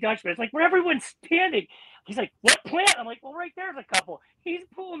Happy Dutchman, it's like where everyone's standing. He's like, what plant? I'm like, well, right there's a couple. He's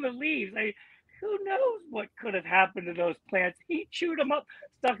pulling the leaves. Who knows what could have happened to those plants? He chewed them up,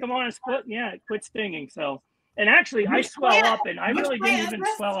 stuck them on his foot, and yeah, it quit stinging. So, and actually, I swell up, and I really didn't even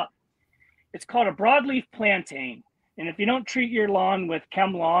swell up. It's called a broadleaf plantain. And if you don't treat your lawn with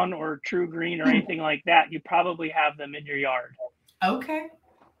ChemLawn or True Green or anything like that, you probably have them in your yard. Okay.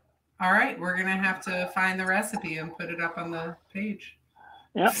 All right. We're going to have to find the recipe and put it up on the page.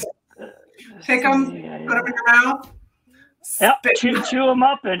 Yep. Pick them, put them in your mouth. Yep. Chew them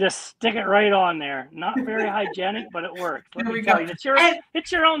up and just stick it right on there. Not very hygienic, but it works. Let me tell you,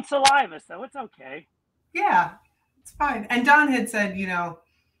 it's your own saliva, so it's okay. Yeah, it's fine. And Don had said,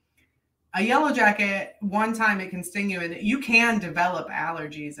 a yellow jacket, one time it can sting you and you can develop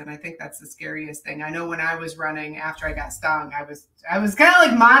allergies. And I think that's the scariest thing. I know when I was running after I got stung, I was kind of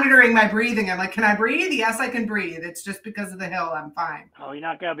like monitoring my breathing. I'm like, can I breathe? Yes, I can breathe. It's just because of the hill. I'm fine. Oh, you're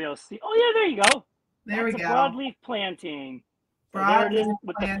not going to be able to see. Oh, yeah, there you go. There we go. Broadleaf plantain. Broadleaf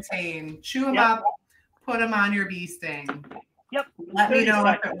plantain. Chew them up, put them on your bee sting. Yep. Let me know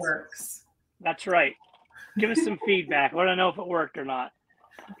if it works. That's right. Give us some feedback. I want to know if it worked or not.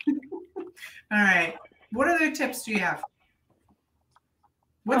 All right. What other tips do you have?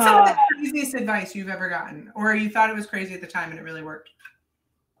 What's some of the craziest advice you've ever gotten? Or you thought it was crazy at the time and it really worked?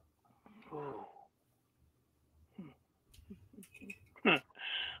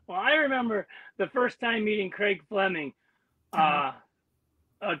 Well, I remember the first time meeting Craig Fleming. A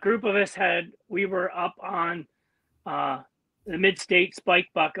group of us we were up on the Mid-State Spike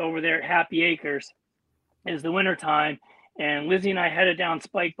Buck over there at Happy Acres. It was the wintertime. And Lizzie and I headed down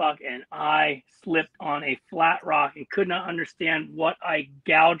Spike Buck, and I slipped on a flat rock and could not understand what I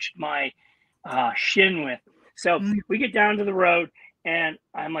gouged my shin with. So we get down to the road, and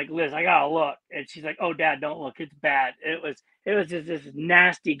I'm like, Liz, I gotta look. And she's like, oh, Dad, don't look. It's bad. It was just this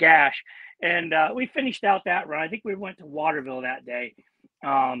nasty gash. And we finished out that run. I think we went to Waterville that day,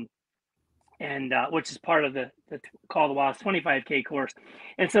 and which is part of the Call of the Wild 25K course.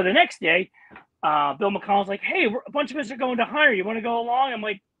 And so the next day, Bill McConnell's like, hey, a bunch of us are going to Hunter. You want to go along? I'm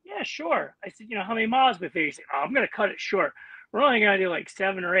like, yeah, sure. I said, how many miles we figure? He said, I'm going to cut it short. We're only going to do like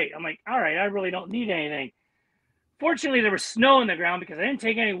 7 or 8. I'm like, all right, I really don't need anything. Fortunately, there was snow on the ground because I didn't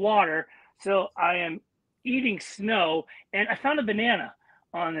take any water. So I am eating snow, and I found a banana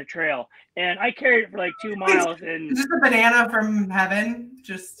on the trail, and I carried it for like 2 miles. And just a banana from heaven,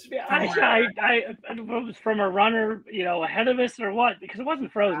 just it was from a runner, ahead of us or what? Because it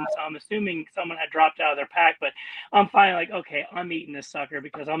wasn't frozen, so I'm assuming someone had dropped out of their pack. But I'm finally like, okay, I'm eating this sucker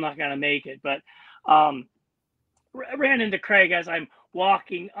because I'm not gonna make it. But ran into Craig as I'm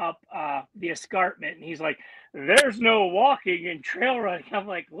walking up the escarpment, and he's like, "There's no walking and trail running." I'm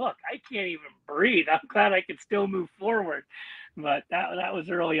like, "Look, I can't even breathe. I'm glad I can still move forward." But that was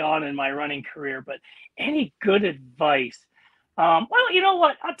early on in my running career. But any good advice? Well, you know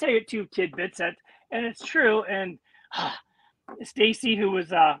what? I'll tell you 2 tidbits, and it's true. And Stacy, who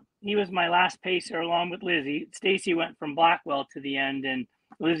was he was my last pacer along with Lizzie. Stacy went from Blackwell to the end, and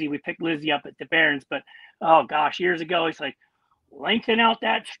we picked Lizzie up at the Barrens. But oh gosh, years ago, he's like, lengthen out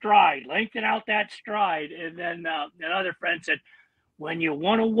that stride. And then another friend said, when you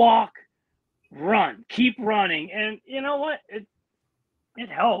want to walk, run, keep running. And you know what? it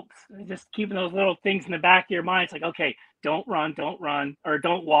helps. Just keeping those little things in the back of your mind. It's like, okay, don't run, or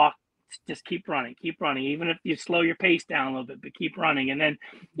don't walk. Just keep running. Even if you slow your pace down a little bit, but keep running. And then,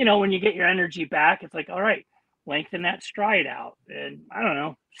 when you get your energy back, it's like, all right, lengthen that stride out. And I don't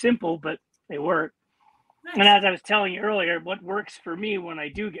know, simple, but they work. Nice. And as I was telling you earlier, what works for me when I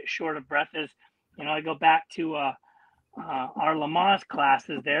do get short of breath is, I go back to our Lamaze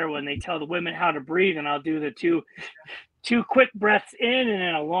classes there when they tell the women how to breathe, and I'll do the two quick breaths in and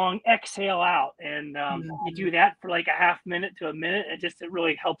then a long exhale out. And you do that for like a half minute to a minute. It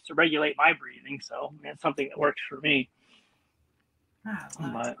really helps to regulate my breathing. So it's something that works for me.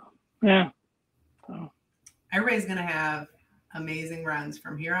 But yeah. So. Everybody's going to have amazing runs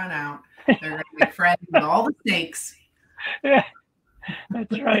from here on out. They're going to be friends with all the snakes. Yeah,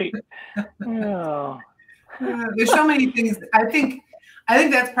 that's right. Oh. There's so many things. I think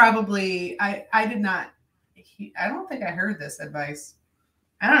that's probably, I don't think I heard this advice.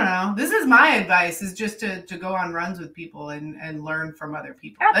 I don't know. This is my advice, is just to go on runs with people and learn from other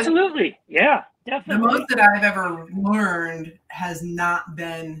people. Absolutely. Yeah, definitely. The most that I've ever learned has not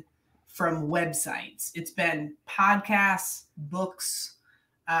been from websites. It's been podcasts, books,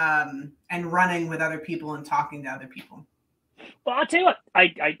 and running with other people and talking to other people. Well, I'll tell you what,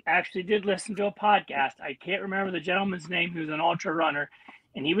 I actually did listen to a podcast. I can't remember the gentleman's name, who's an ultra runner.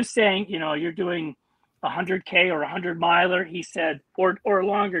 And he was saying, you're doing 100K or 100 miler, he said, or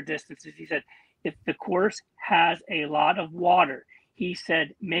longer distances. He said, if the course has a lot of water, he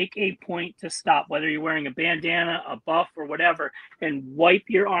said, make a point to stop, whether you're wearing a bandana, a buff, or whatever, and wipe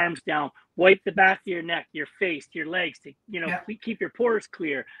your arms down, wipe the back of your neck, your face, your legs, to, keep your pores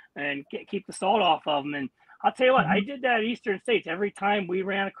clear and keep the salt off of them. And I'll tell you what, I did that at Eastern States. Every time we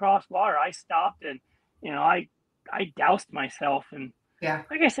ran across water, I stopped and, I doused myself. And yeah,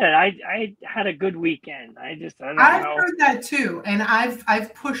 like I said, I had a good weekend. I've heard that too. And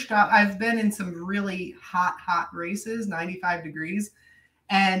I've pushed up. I've been in some really hot races, 95 degrees,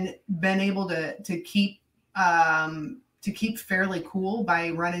 and been able to keep fairly cool by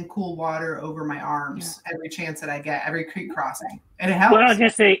running cool water over my arms every chance that I get, every creek crossing. And it helps. Well, I was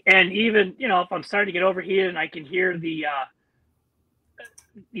going to say, and even, if I'm starting to get overheated and I can hear the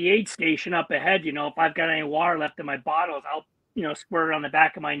aid station up ahead, if I've got any water left in my bottles, I'll, squirt it on the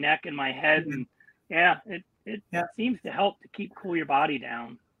back of my neck and my head. And it seems to help to cool your body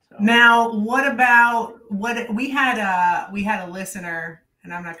down. So. Now, what about we had a listener,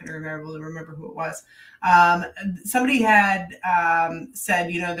 and I'm not going to remember who it was. Somebody had said,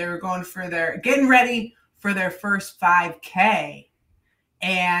 they were getting ready for their first 5K.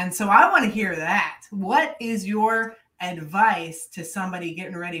 And so I want to hear that. What is your advice to somebody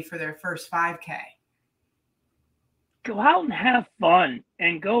getting ready for their first 5K? Go out and have fun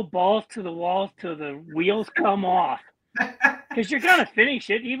and go balls to the walls till the wheels come off. Because you're going to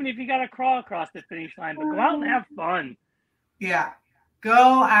finish it, even if you got to crawl across the finish line. But go out and have fun. Yeah. Go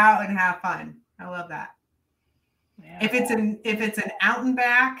out and have fun. I love that. Yeah. If it's an out and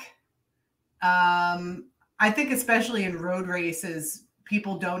back, I think especially in road races,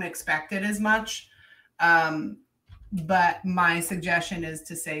 people don't expect it as much. But my suggestion is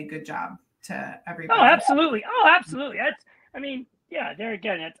to say good job to everybody. Oh, absolutely. There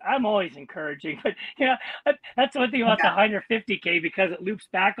again, I'm always encouraging, but that's one thing about the 150K, because it loops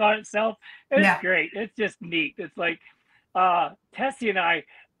back on itself. It's great. It's just neat. It's like Tessie and I,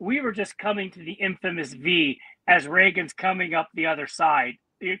 we were just coming to the infamous V as Reagan's coming up the other side.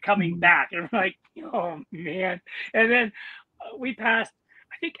 You're coming back, and we're like, oh man. And then we passed,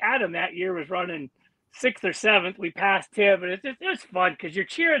 I think Adam that year was running 6th or 7th. We passed him, and it was fun because you're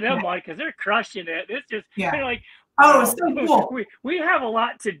cheering them on because they're crushing it. It's just they're like, oh, it's so cool. We have a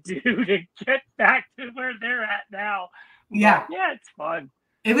lot to do to get back to where they're at now. Yeah, but, it's fun.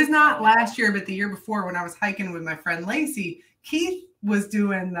 It was not last year, but the year before, when I was hiking with my friend Lacey, Keith was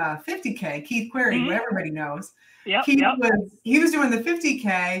doing the 50K. Keith Query, who everybody knows. He was doing the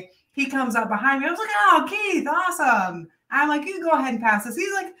 50K. He comes up behind me. I was like, oh, Keith, awesome. I'm like, you can go ahead and pass this.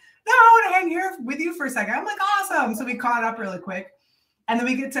 He's like, no, I want to hang here with you for a second. I'm like, awesome. So we caught up really quick. And then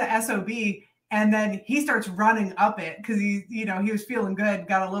we get to SOB, and then he starts running up it because he was feeling good,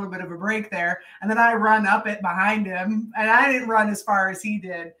 got a little bit of a break there. And then I run up it behind him, and I didn't run as far as he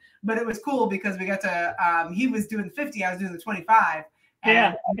did, but it was cool because we got to, he was doing the 50, I was doing the 25,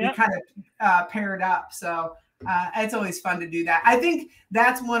 and we kind of paired up. So it's always fun to do that. I think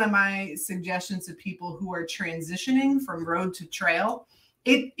that's one of my suggestions to people who are transitioning from road to trail.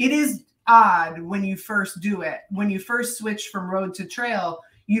 It is odd when you first do it. When you first switch from road to trail,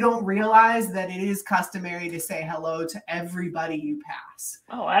 you don't realize that it is customary to say hello to everybody you pass.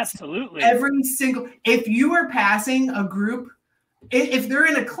 Oh, absolutely. If you are passing a group if they're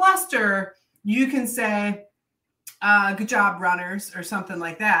in a cluster, you can say, good job, runners, or something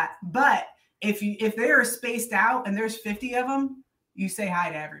like that. But if they are spaced out and there's 50 of them, you say hi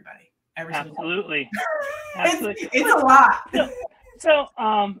to everybody. Absolutely. Absolutely. It's a lot. So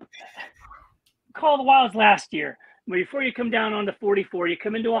Call the Wilds last year, before you come down onto 44, you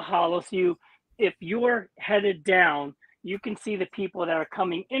come into a hollow. So if you're headed down, you can see the people that are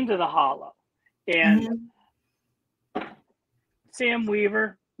coming into the hollow. And Sam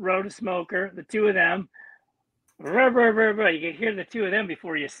Weaver, Rhoda Smoker, the two of them, you can hear the two of them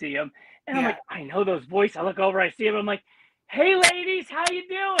before you see them. And I'm like, I know those voices. I look over, I see them. I'm like, hey, ladies, how you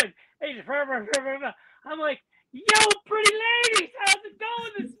doing? Hey, I'm like, yo, pretty ladies, how's it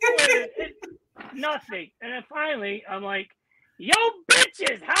going this morning? Nothing. And then finally, I'm like, yo,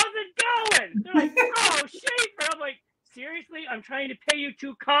 bitches, how's it going? They're like, oh, Shaffer. I'm like, seriously? I'm trying to pay you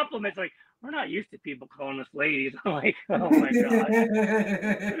 2 compliments. Like, we're not used to people calling us ladies. I'm like, oh my god.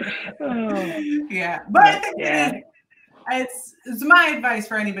 Yeah, but I think it's my advice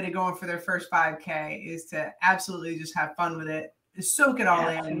for anybody going for their first 5K is to absolutely just have fun with it, soak it all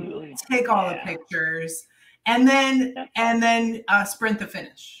in, take all the pictures, and then sprint the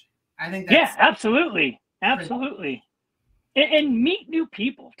finish. I think that's absolutely. And meet new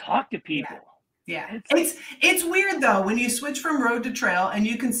people, talk to people. Yeah. It's weird though when you switch from road to trail, and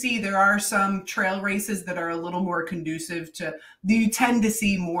you can see there are some trail races that are a little more conducive to, you tend to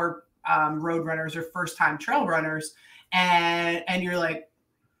see more road runners or first time trail runners, and you're like,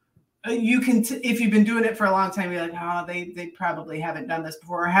 you can if you've been doing it for a long time, you're like, oh, they probably haven't done this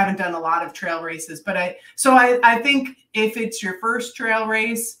before, or haven't done a lot of trail races. But I think if it's your first trail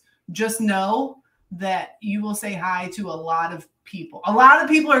race, just know that you will say hi to a lot of people. A lot of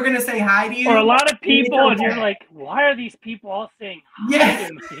people are going to say hi to you. Or a lot of people, and you're like, why are these people all saying hi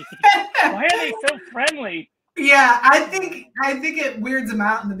to me? Why are they so friendly? Yeah, I think it weirds them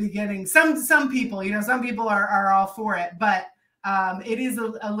out in the beginning. Some people, some people are all for it, but it is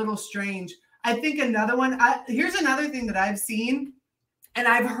a little strange. I think another one, here's another thing that I've seen, and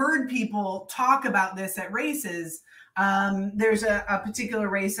I've heard people talk about this at races. There's a particular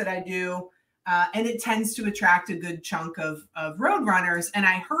race that I do, and it tends to attract a good chunk of road runners. And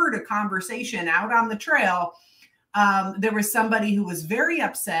I heard a conversation out on the trail. There was somebody who was very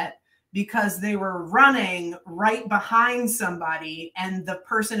upset because they were running right behind somebody and the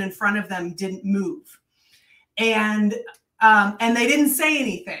person in front of them didn't move. And they didn't say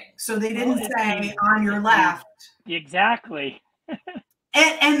anything. So they didn't say on your left. Exactly.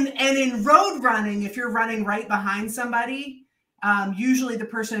 And in road running, if you're running right behind somebody, usually the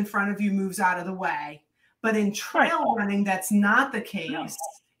person in front of you moves out of the way. But in trail running, that's not the case. No.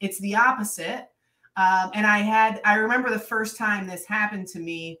 It's the opposite. And I remember the first time this happened to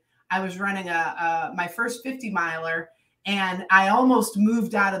me, I was running my first 50 miler, and I almost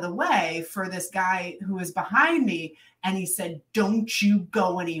moved out of the way for this guy who was behind me. And he said, don't you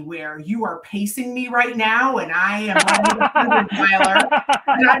go anywhere. You are pacing me right now, and I am running a 100 miler,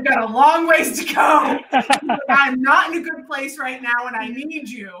 and I've got a long ways to go. I'm not in a good place right now, and I need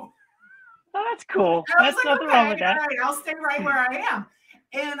you. Oh, that's cool. That's nothing wrong with that. All right, I'll stay right where I am.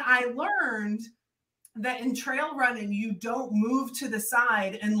 And I learned that in trail running, you don't move to the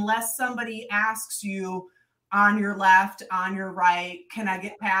side unless somebody asks you on your left, on your right, can I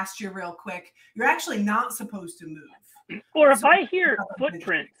get past you real quick? You're actually not supposed to move. Or if I hear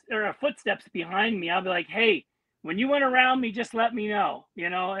footprints or footsteps behind me, I'll be like, hey, when you went around me, just let me know,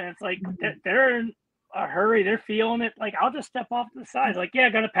 and it's like they're in a hurry. They're feeling it. Like, I'll just step off to the side. Like, yeah,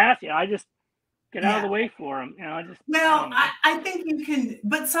 I got to pass you. I just get out of the way for them. I think you can,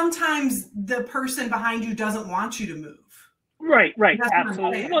 but sometimes the person behind you doesn't want you to move. Right.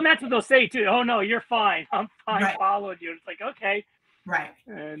 Absolutely. Well, and that's what they'll say too. Oh no, you're fine. I'm fine. Following you. It's like, okay. Right.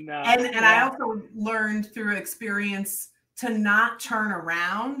 And I also learned through experience to not turn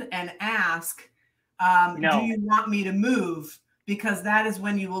around and ask, do you want me to move? Because that is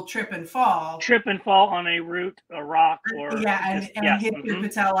when you will trip and fall. Trip and fall on a root, a rock, or and hit your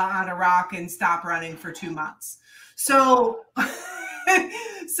patella on a rock and stop running for 2 months. So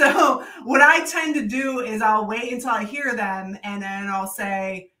so what I tend to do is I'll wait until I hear them, and then I'll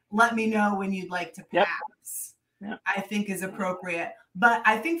say, let me know when you'd like to pass. Yep. I think is appropriate. But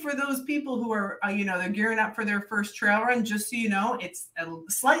I think for those people who are, they're gearing up for their first trail run, just so you know, it's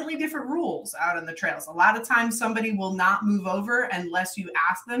slightly different rules out on the trails. A lot of times somebody will not move over unless you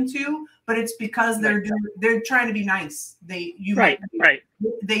ask them to, but it's because they're trying to be nice. They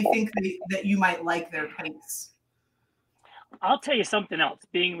think that you might like their pace. I'll tell you something else.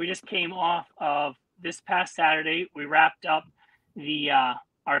 We just came off of this past Saturday, we wrapped up the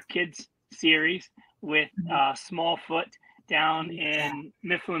our kids series with Smallfoot down in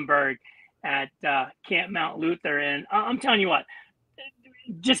Mifflinburg at Camp Mount Luther. And I'm telling you what,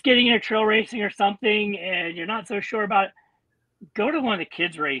 just getting into trail racing or something and you're not so sure about it, go to one of the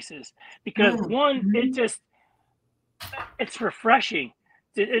kids' races, because one, it's refreshing.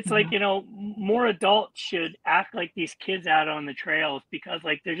 It's like, more adults should act like these kids out on the trails, because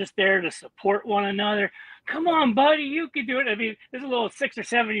like they're just there to support one another. Come on, buddy, you can do it. I mean, there's a little 6 or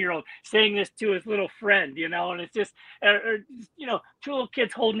 7-year-old saying this to his little friend, and it's just, two little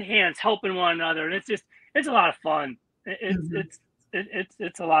kids holding hands, helping one another, and it's a lot of fun.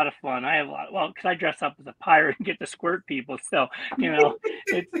 It's a lot of fun. I have because I dress up as a pirate and get to squirt people. So,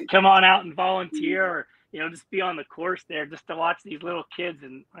 it's come on out and volunteer, or just be on the course there just to watch these little kids.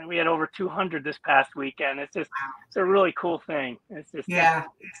 And we had over 200 this past weekend. It's a really cool thing. It's just,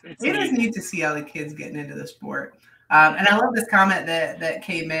 it's it is neat to see all the kids getting into the sport. And I love this comment that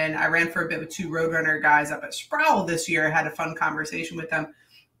came in. I ran for a bit with 2 Roadrunner guys up at Sproul this year. I had a fun conversation with them.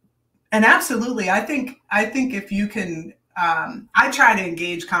 And absolutely, I think if you can, I try to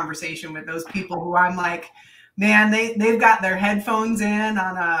engage conversation with those people who I'm like, man, they've got their headphones in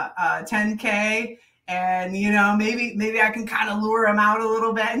on a 10K. And, maybe I can kind of lure them out a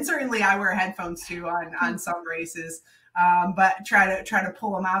little bit. And certainly I wear headphones too on some races, but try to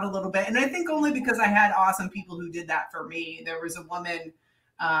pull them out a little bit. And I think only because I had awesome people who did that for me. There was a woman,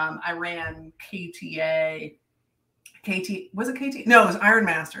 I ran was it KT? No, it was Iron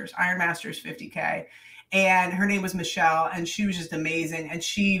Masters 50K. And her name was Michelle, and she was just amazing. And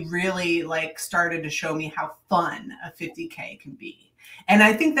she really started to show me how fun a 50K can be. And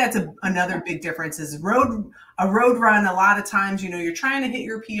I think that's another big difference is a road run. A lot of times, you're trying to hit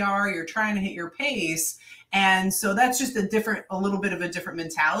your PR, you're trying to hit your pace. And so that's just a little bit of a different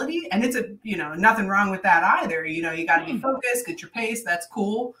mentality. And it's nothing wrong with that either. You got to be focused, get your pace. That's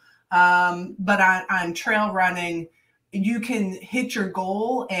cool. But on trail running, you can hit your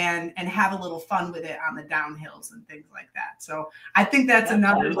goal and have a little fun with it on the downhills and things like that. So I think that's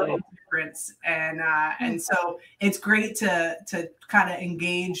another little difference. And so it's great to kind of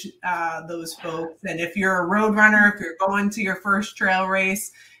engage those folks. And if you're a road runner, if you're going to your first trail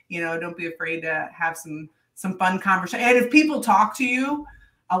race, don't be afraid to have some fun conversation. And if people talk to you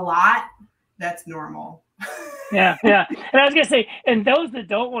a lot, that's normal. Yeah. And I was gonna say, and those that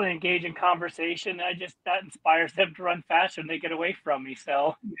don't want to engage in conversation, that inspires them to run faster and they get away from me.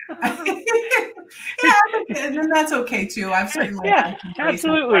 So and then that's okay too. I've certainly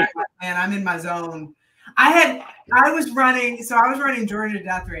absolutely. And I'm in my zone. I was running Georgia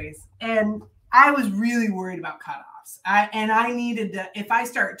Death Race, and I was really worried about cutoffs. I needed to, if I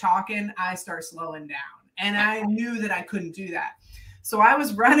start talking, I start slowing down, and I knew that I couldn't do that. So I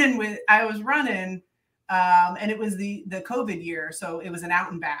was running. And it was the COVID year. So it was an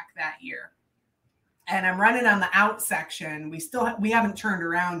out and back that year. And I'm running on the out section. We haven't turned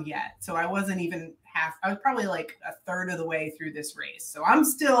around yet. So I wasn't even I was probably like a third of the way through this race. So I'm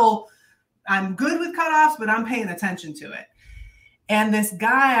good with cutoffs, but I'm paying attention to it. And this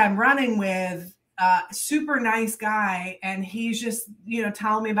guy I'm running with, super nice guy. And he's just,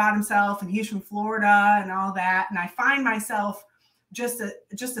 telling me about himself, and he's from Florida and all that. And I find myself just a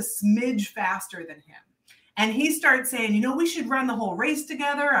smidge faster than him. And he starts saying, we should run the whole race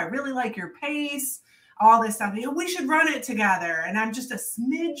together. I really like your pace, all this stuff. We should run it together. And I'm just a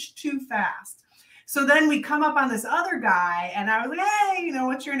smidge too fast. So then we come up on this other guy, and I was like, hey,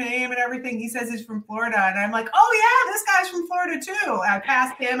 what's your name and everything? He says he's from Florida. And I'm like, oh, yeah, this guy's from Florida, too. I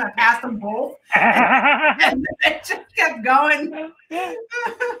passed them both. And it just kept going.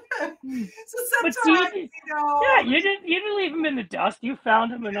 So sometimes, you didn't leave him in the dust. You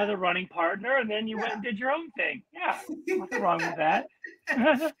found him another running partner, and then you went and did your own thing. Yeah, nothing wrong with that. So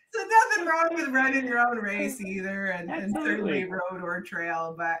nothing wrong with running your own race either, and certainly road or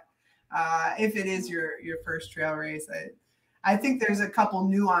trail. But if it is your first trail race, I think there's a couple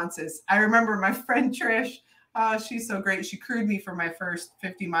nuances. I remember my friend Trish, she's so great. She crewed me for my first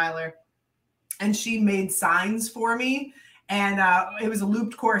 50 miler, and she made signs for me. And it was a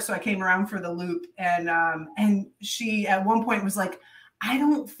looped course, so I came around for the loop. And she at one point was like, I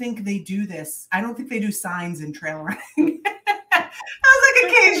don't think they do this. I don't think they do signs in trail running. I was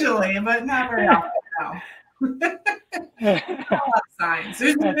like, occasionally, but not very often. No. Not a lot of signs.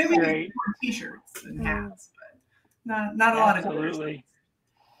 There's maybe more t-shirts and hats, but not a lot of absolutely.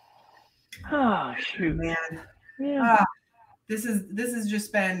 Oh shoot, man! Yeah. This has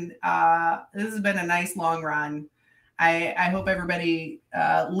just been this has been a nice long run. I hope everybody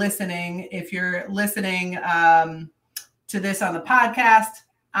listening, if you're listening to this on the podcast,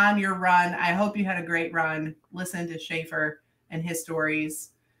 on your run, I hope you had a great run. Listen to Shaffer and his stories,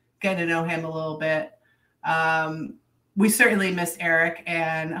 get to know him a little bit. we certainly missed Eric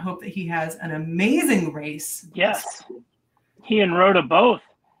and hope that he has an amazing race. Yes. He and Rhoda both.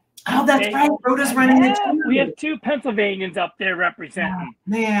 Oh, that's right. Rhoda's running it too. We have 2 Pennsylvanians up there representing. Oh,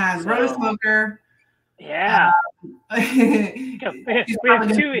 man, Rhoda Smoker. Yeah. We have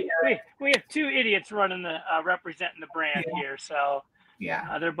 2 idiots running the representing the brand here. So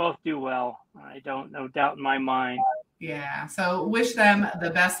yeah, they're both do well. I don't, no doubt in my mind. Yeah. So wish them the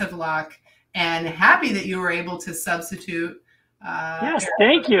best of luck and happy that you were able to substitute. Yes,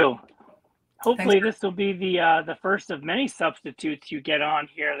 thank you. Hopefully this will be the first of many substitutes you get on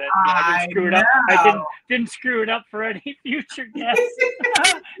here that I didn't screw it up. I didn't screw it up for any future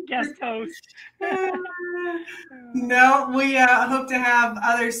guest hosts. No, we hope to have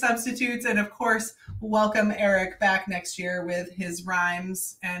other substitutes, and of course, welcome Eric back next year with his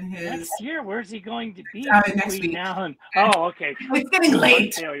rhymes and his. Next year, where's he going to be? Next week. Now and, oh, okay. It's getting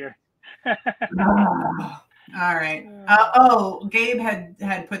late. Failure. All right. Gabe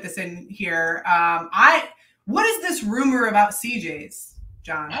had put this in here. What is this rumor about CJ's,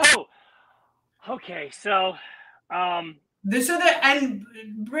 John? Oh, okay. So, and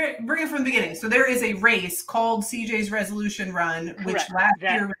bring it from the beginning. So there is a race called CJ's Resolution Run, which last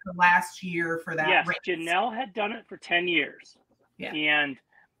year was the last year for that race. Janelle had done it for 10 years. Yeah. And,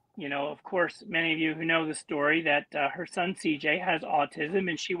 of course, many of you who know the story that her son CJ has autism,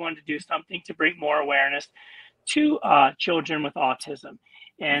 and she wanted to do something to bring more awareness to children with autism.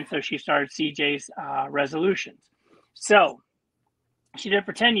 And so she started CJ's Resolutions. So she did it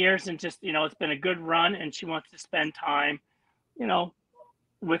for 10 years and just, it's been a good run, and she wants to spend time,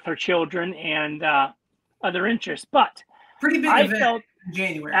 with her children and other interests. But pretty big event in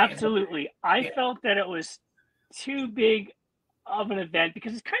January. Absolutely. I felt that it was too big of an event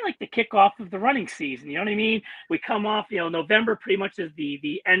because it's kind of like the kickoff of the running season. You know what I mean? We come off, November pretty much is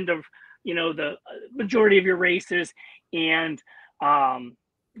the end of, the majority of your races. And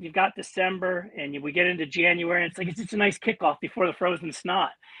you've got December and we get into January, and it's like, it's just a nice kickoff before the frozen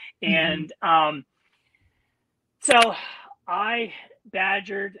snot. And so I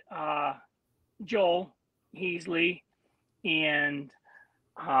badgered Joel Heasley and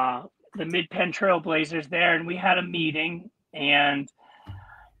the Mid-Penn Trailblazers there, and we had a meeting, and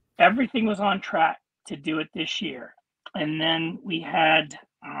everything was on track to do it this year. And then we had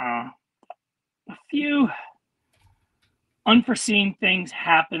a few unforeseen things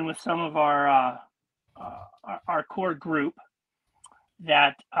happen with some of our core group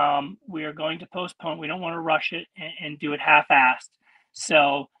that we are going to postpone. We don't want to rush it and do it half-assed.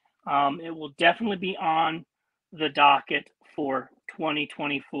 So it will definitely be on the docket for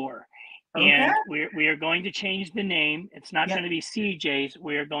 2024. Okay. And we are going to change the name. It's not going to be CJ's.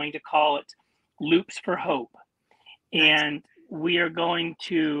 We are going to call it Loops for Hope. Nice. And we are going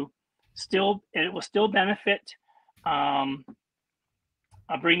to it will still benefit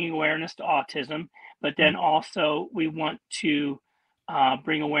bringing awareness to autism, but then also we want to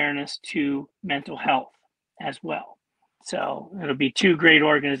bring awareness to mental health as well. So it'll be 2 great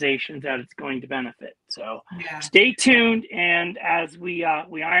organizations that it's going to benefit. So stay tuned, and as we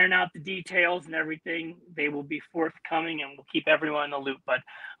iron out the details and everything, they will be forthcoming, and we'll keep everyone in the loop. But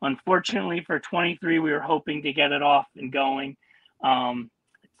unfortunately for 23, we were hoping to get it off and going.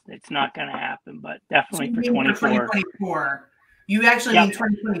 It's not going to happen, but definitely for 24. You actually mean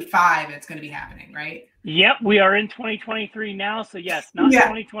 2025 it's going to be happening, right? Yep, we are in 2023 now, so yes, not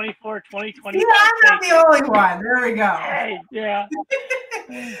 2024, 2025. Yeah, I'm not the only one. There we go. Hey, yeah.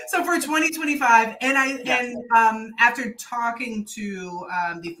 So for 2025, and after talking to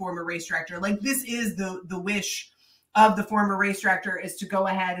the former race director, like this is the wish of the former race director is to go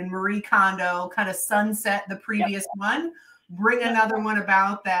ahead and Marie Kondo kind of sunset the previous one. Bring another one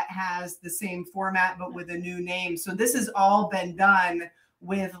about that has the same format but with a new name. So this has all been done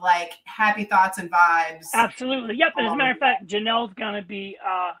with like happy thoughts and vibes. Absolutely. Yep. And as a matter of fact, Janelle's gonna be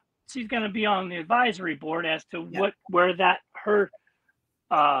she's gonna be on the advisory board as to where her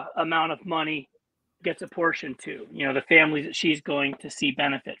amount of money gets apportioned to. The families that she's going to see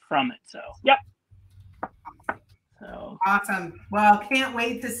benefit from it. So So awesome. Well, can't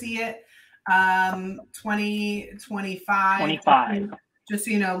wait to see it. 2025. 25. Just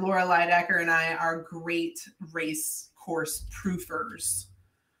so you know, Laura Leidecker and I are great race course proofers.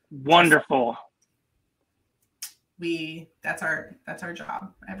 Wonderful. That's our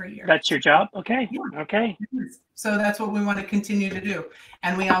job every year. That's your job? Okay. Yeah. Okay. So that's what we want to continue to do.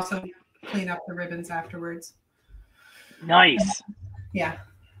 And we also clean up the ribbons afterwards. Nice. Yeah.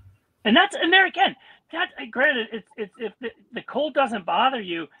 And there again, granted, if the cold doesn't bother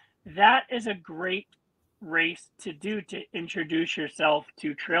you, that is a great race to do to introduce yourself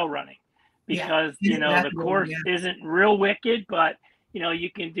to trail running, because, Yeah, the course isn't real wicked, but, you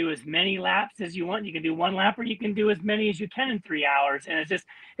can do as many laps as you want. You can do one lap, or you can do as many as you can in 3 hours. And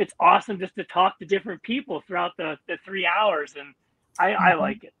it's awesome just to talk to different people throughout the 3 hours. And I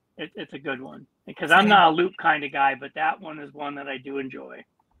like it. It's a good one, because I'm not a loop kind of guy, but that one is one that I do enjoy.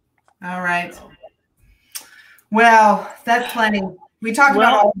 All right. So. Well, that's plenty. We talked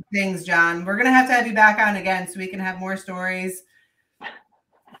about all the things, John. We're going to have you back on again so we can have more stories.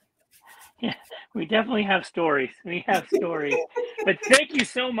 Yeah, we definitely have stories. We have stories. But thank you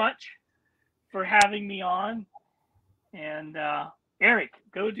so much for having me on. And Eric,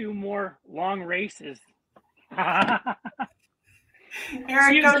 go do more long races.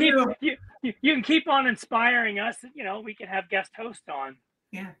 Eric, so you can keep on inspiring us. We can have guest hosts on.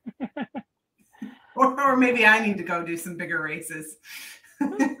 Yeah. or maybe I need to go do some bigger races.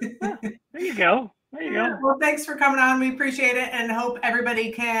 There you go. There you go. Well, thanks for coming on. We appreciate it, and hope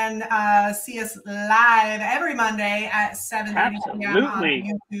everybody can see us live every Monday at 7 p.m. on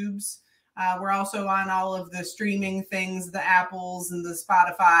YouTube's. We're also on all of the streaming things, the Apples and the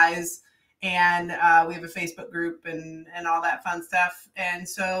Spotify's, and we have a Facebook group and all that fun stuff. And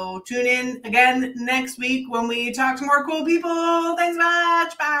so tune in again next week when we talk to more cool people. Thanks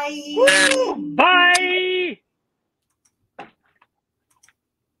much. Bye. Woo! Bye.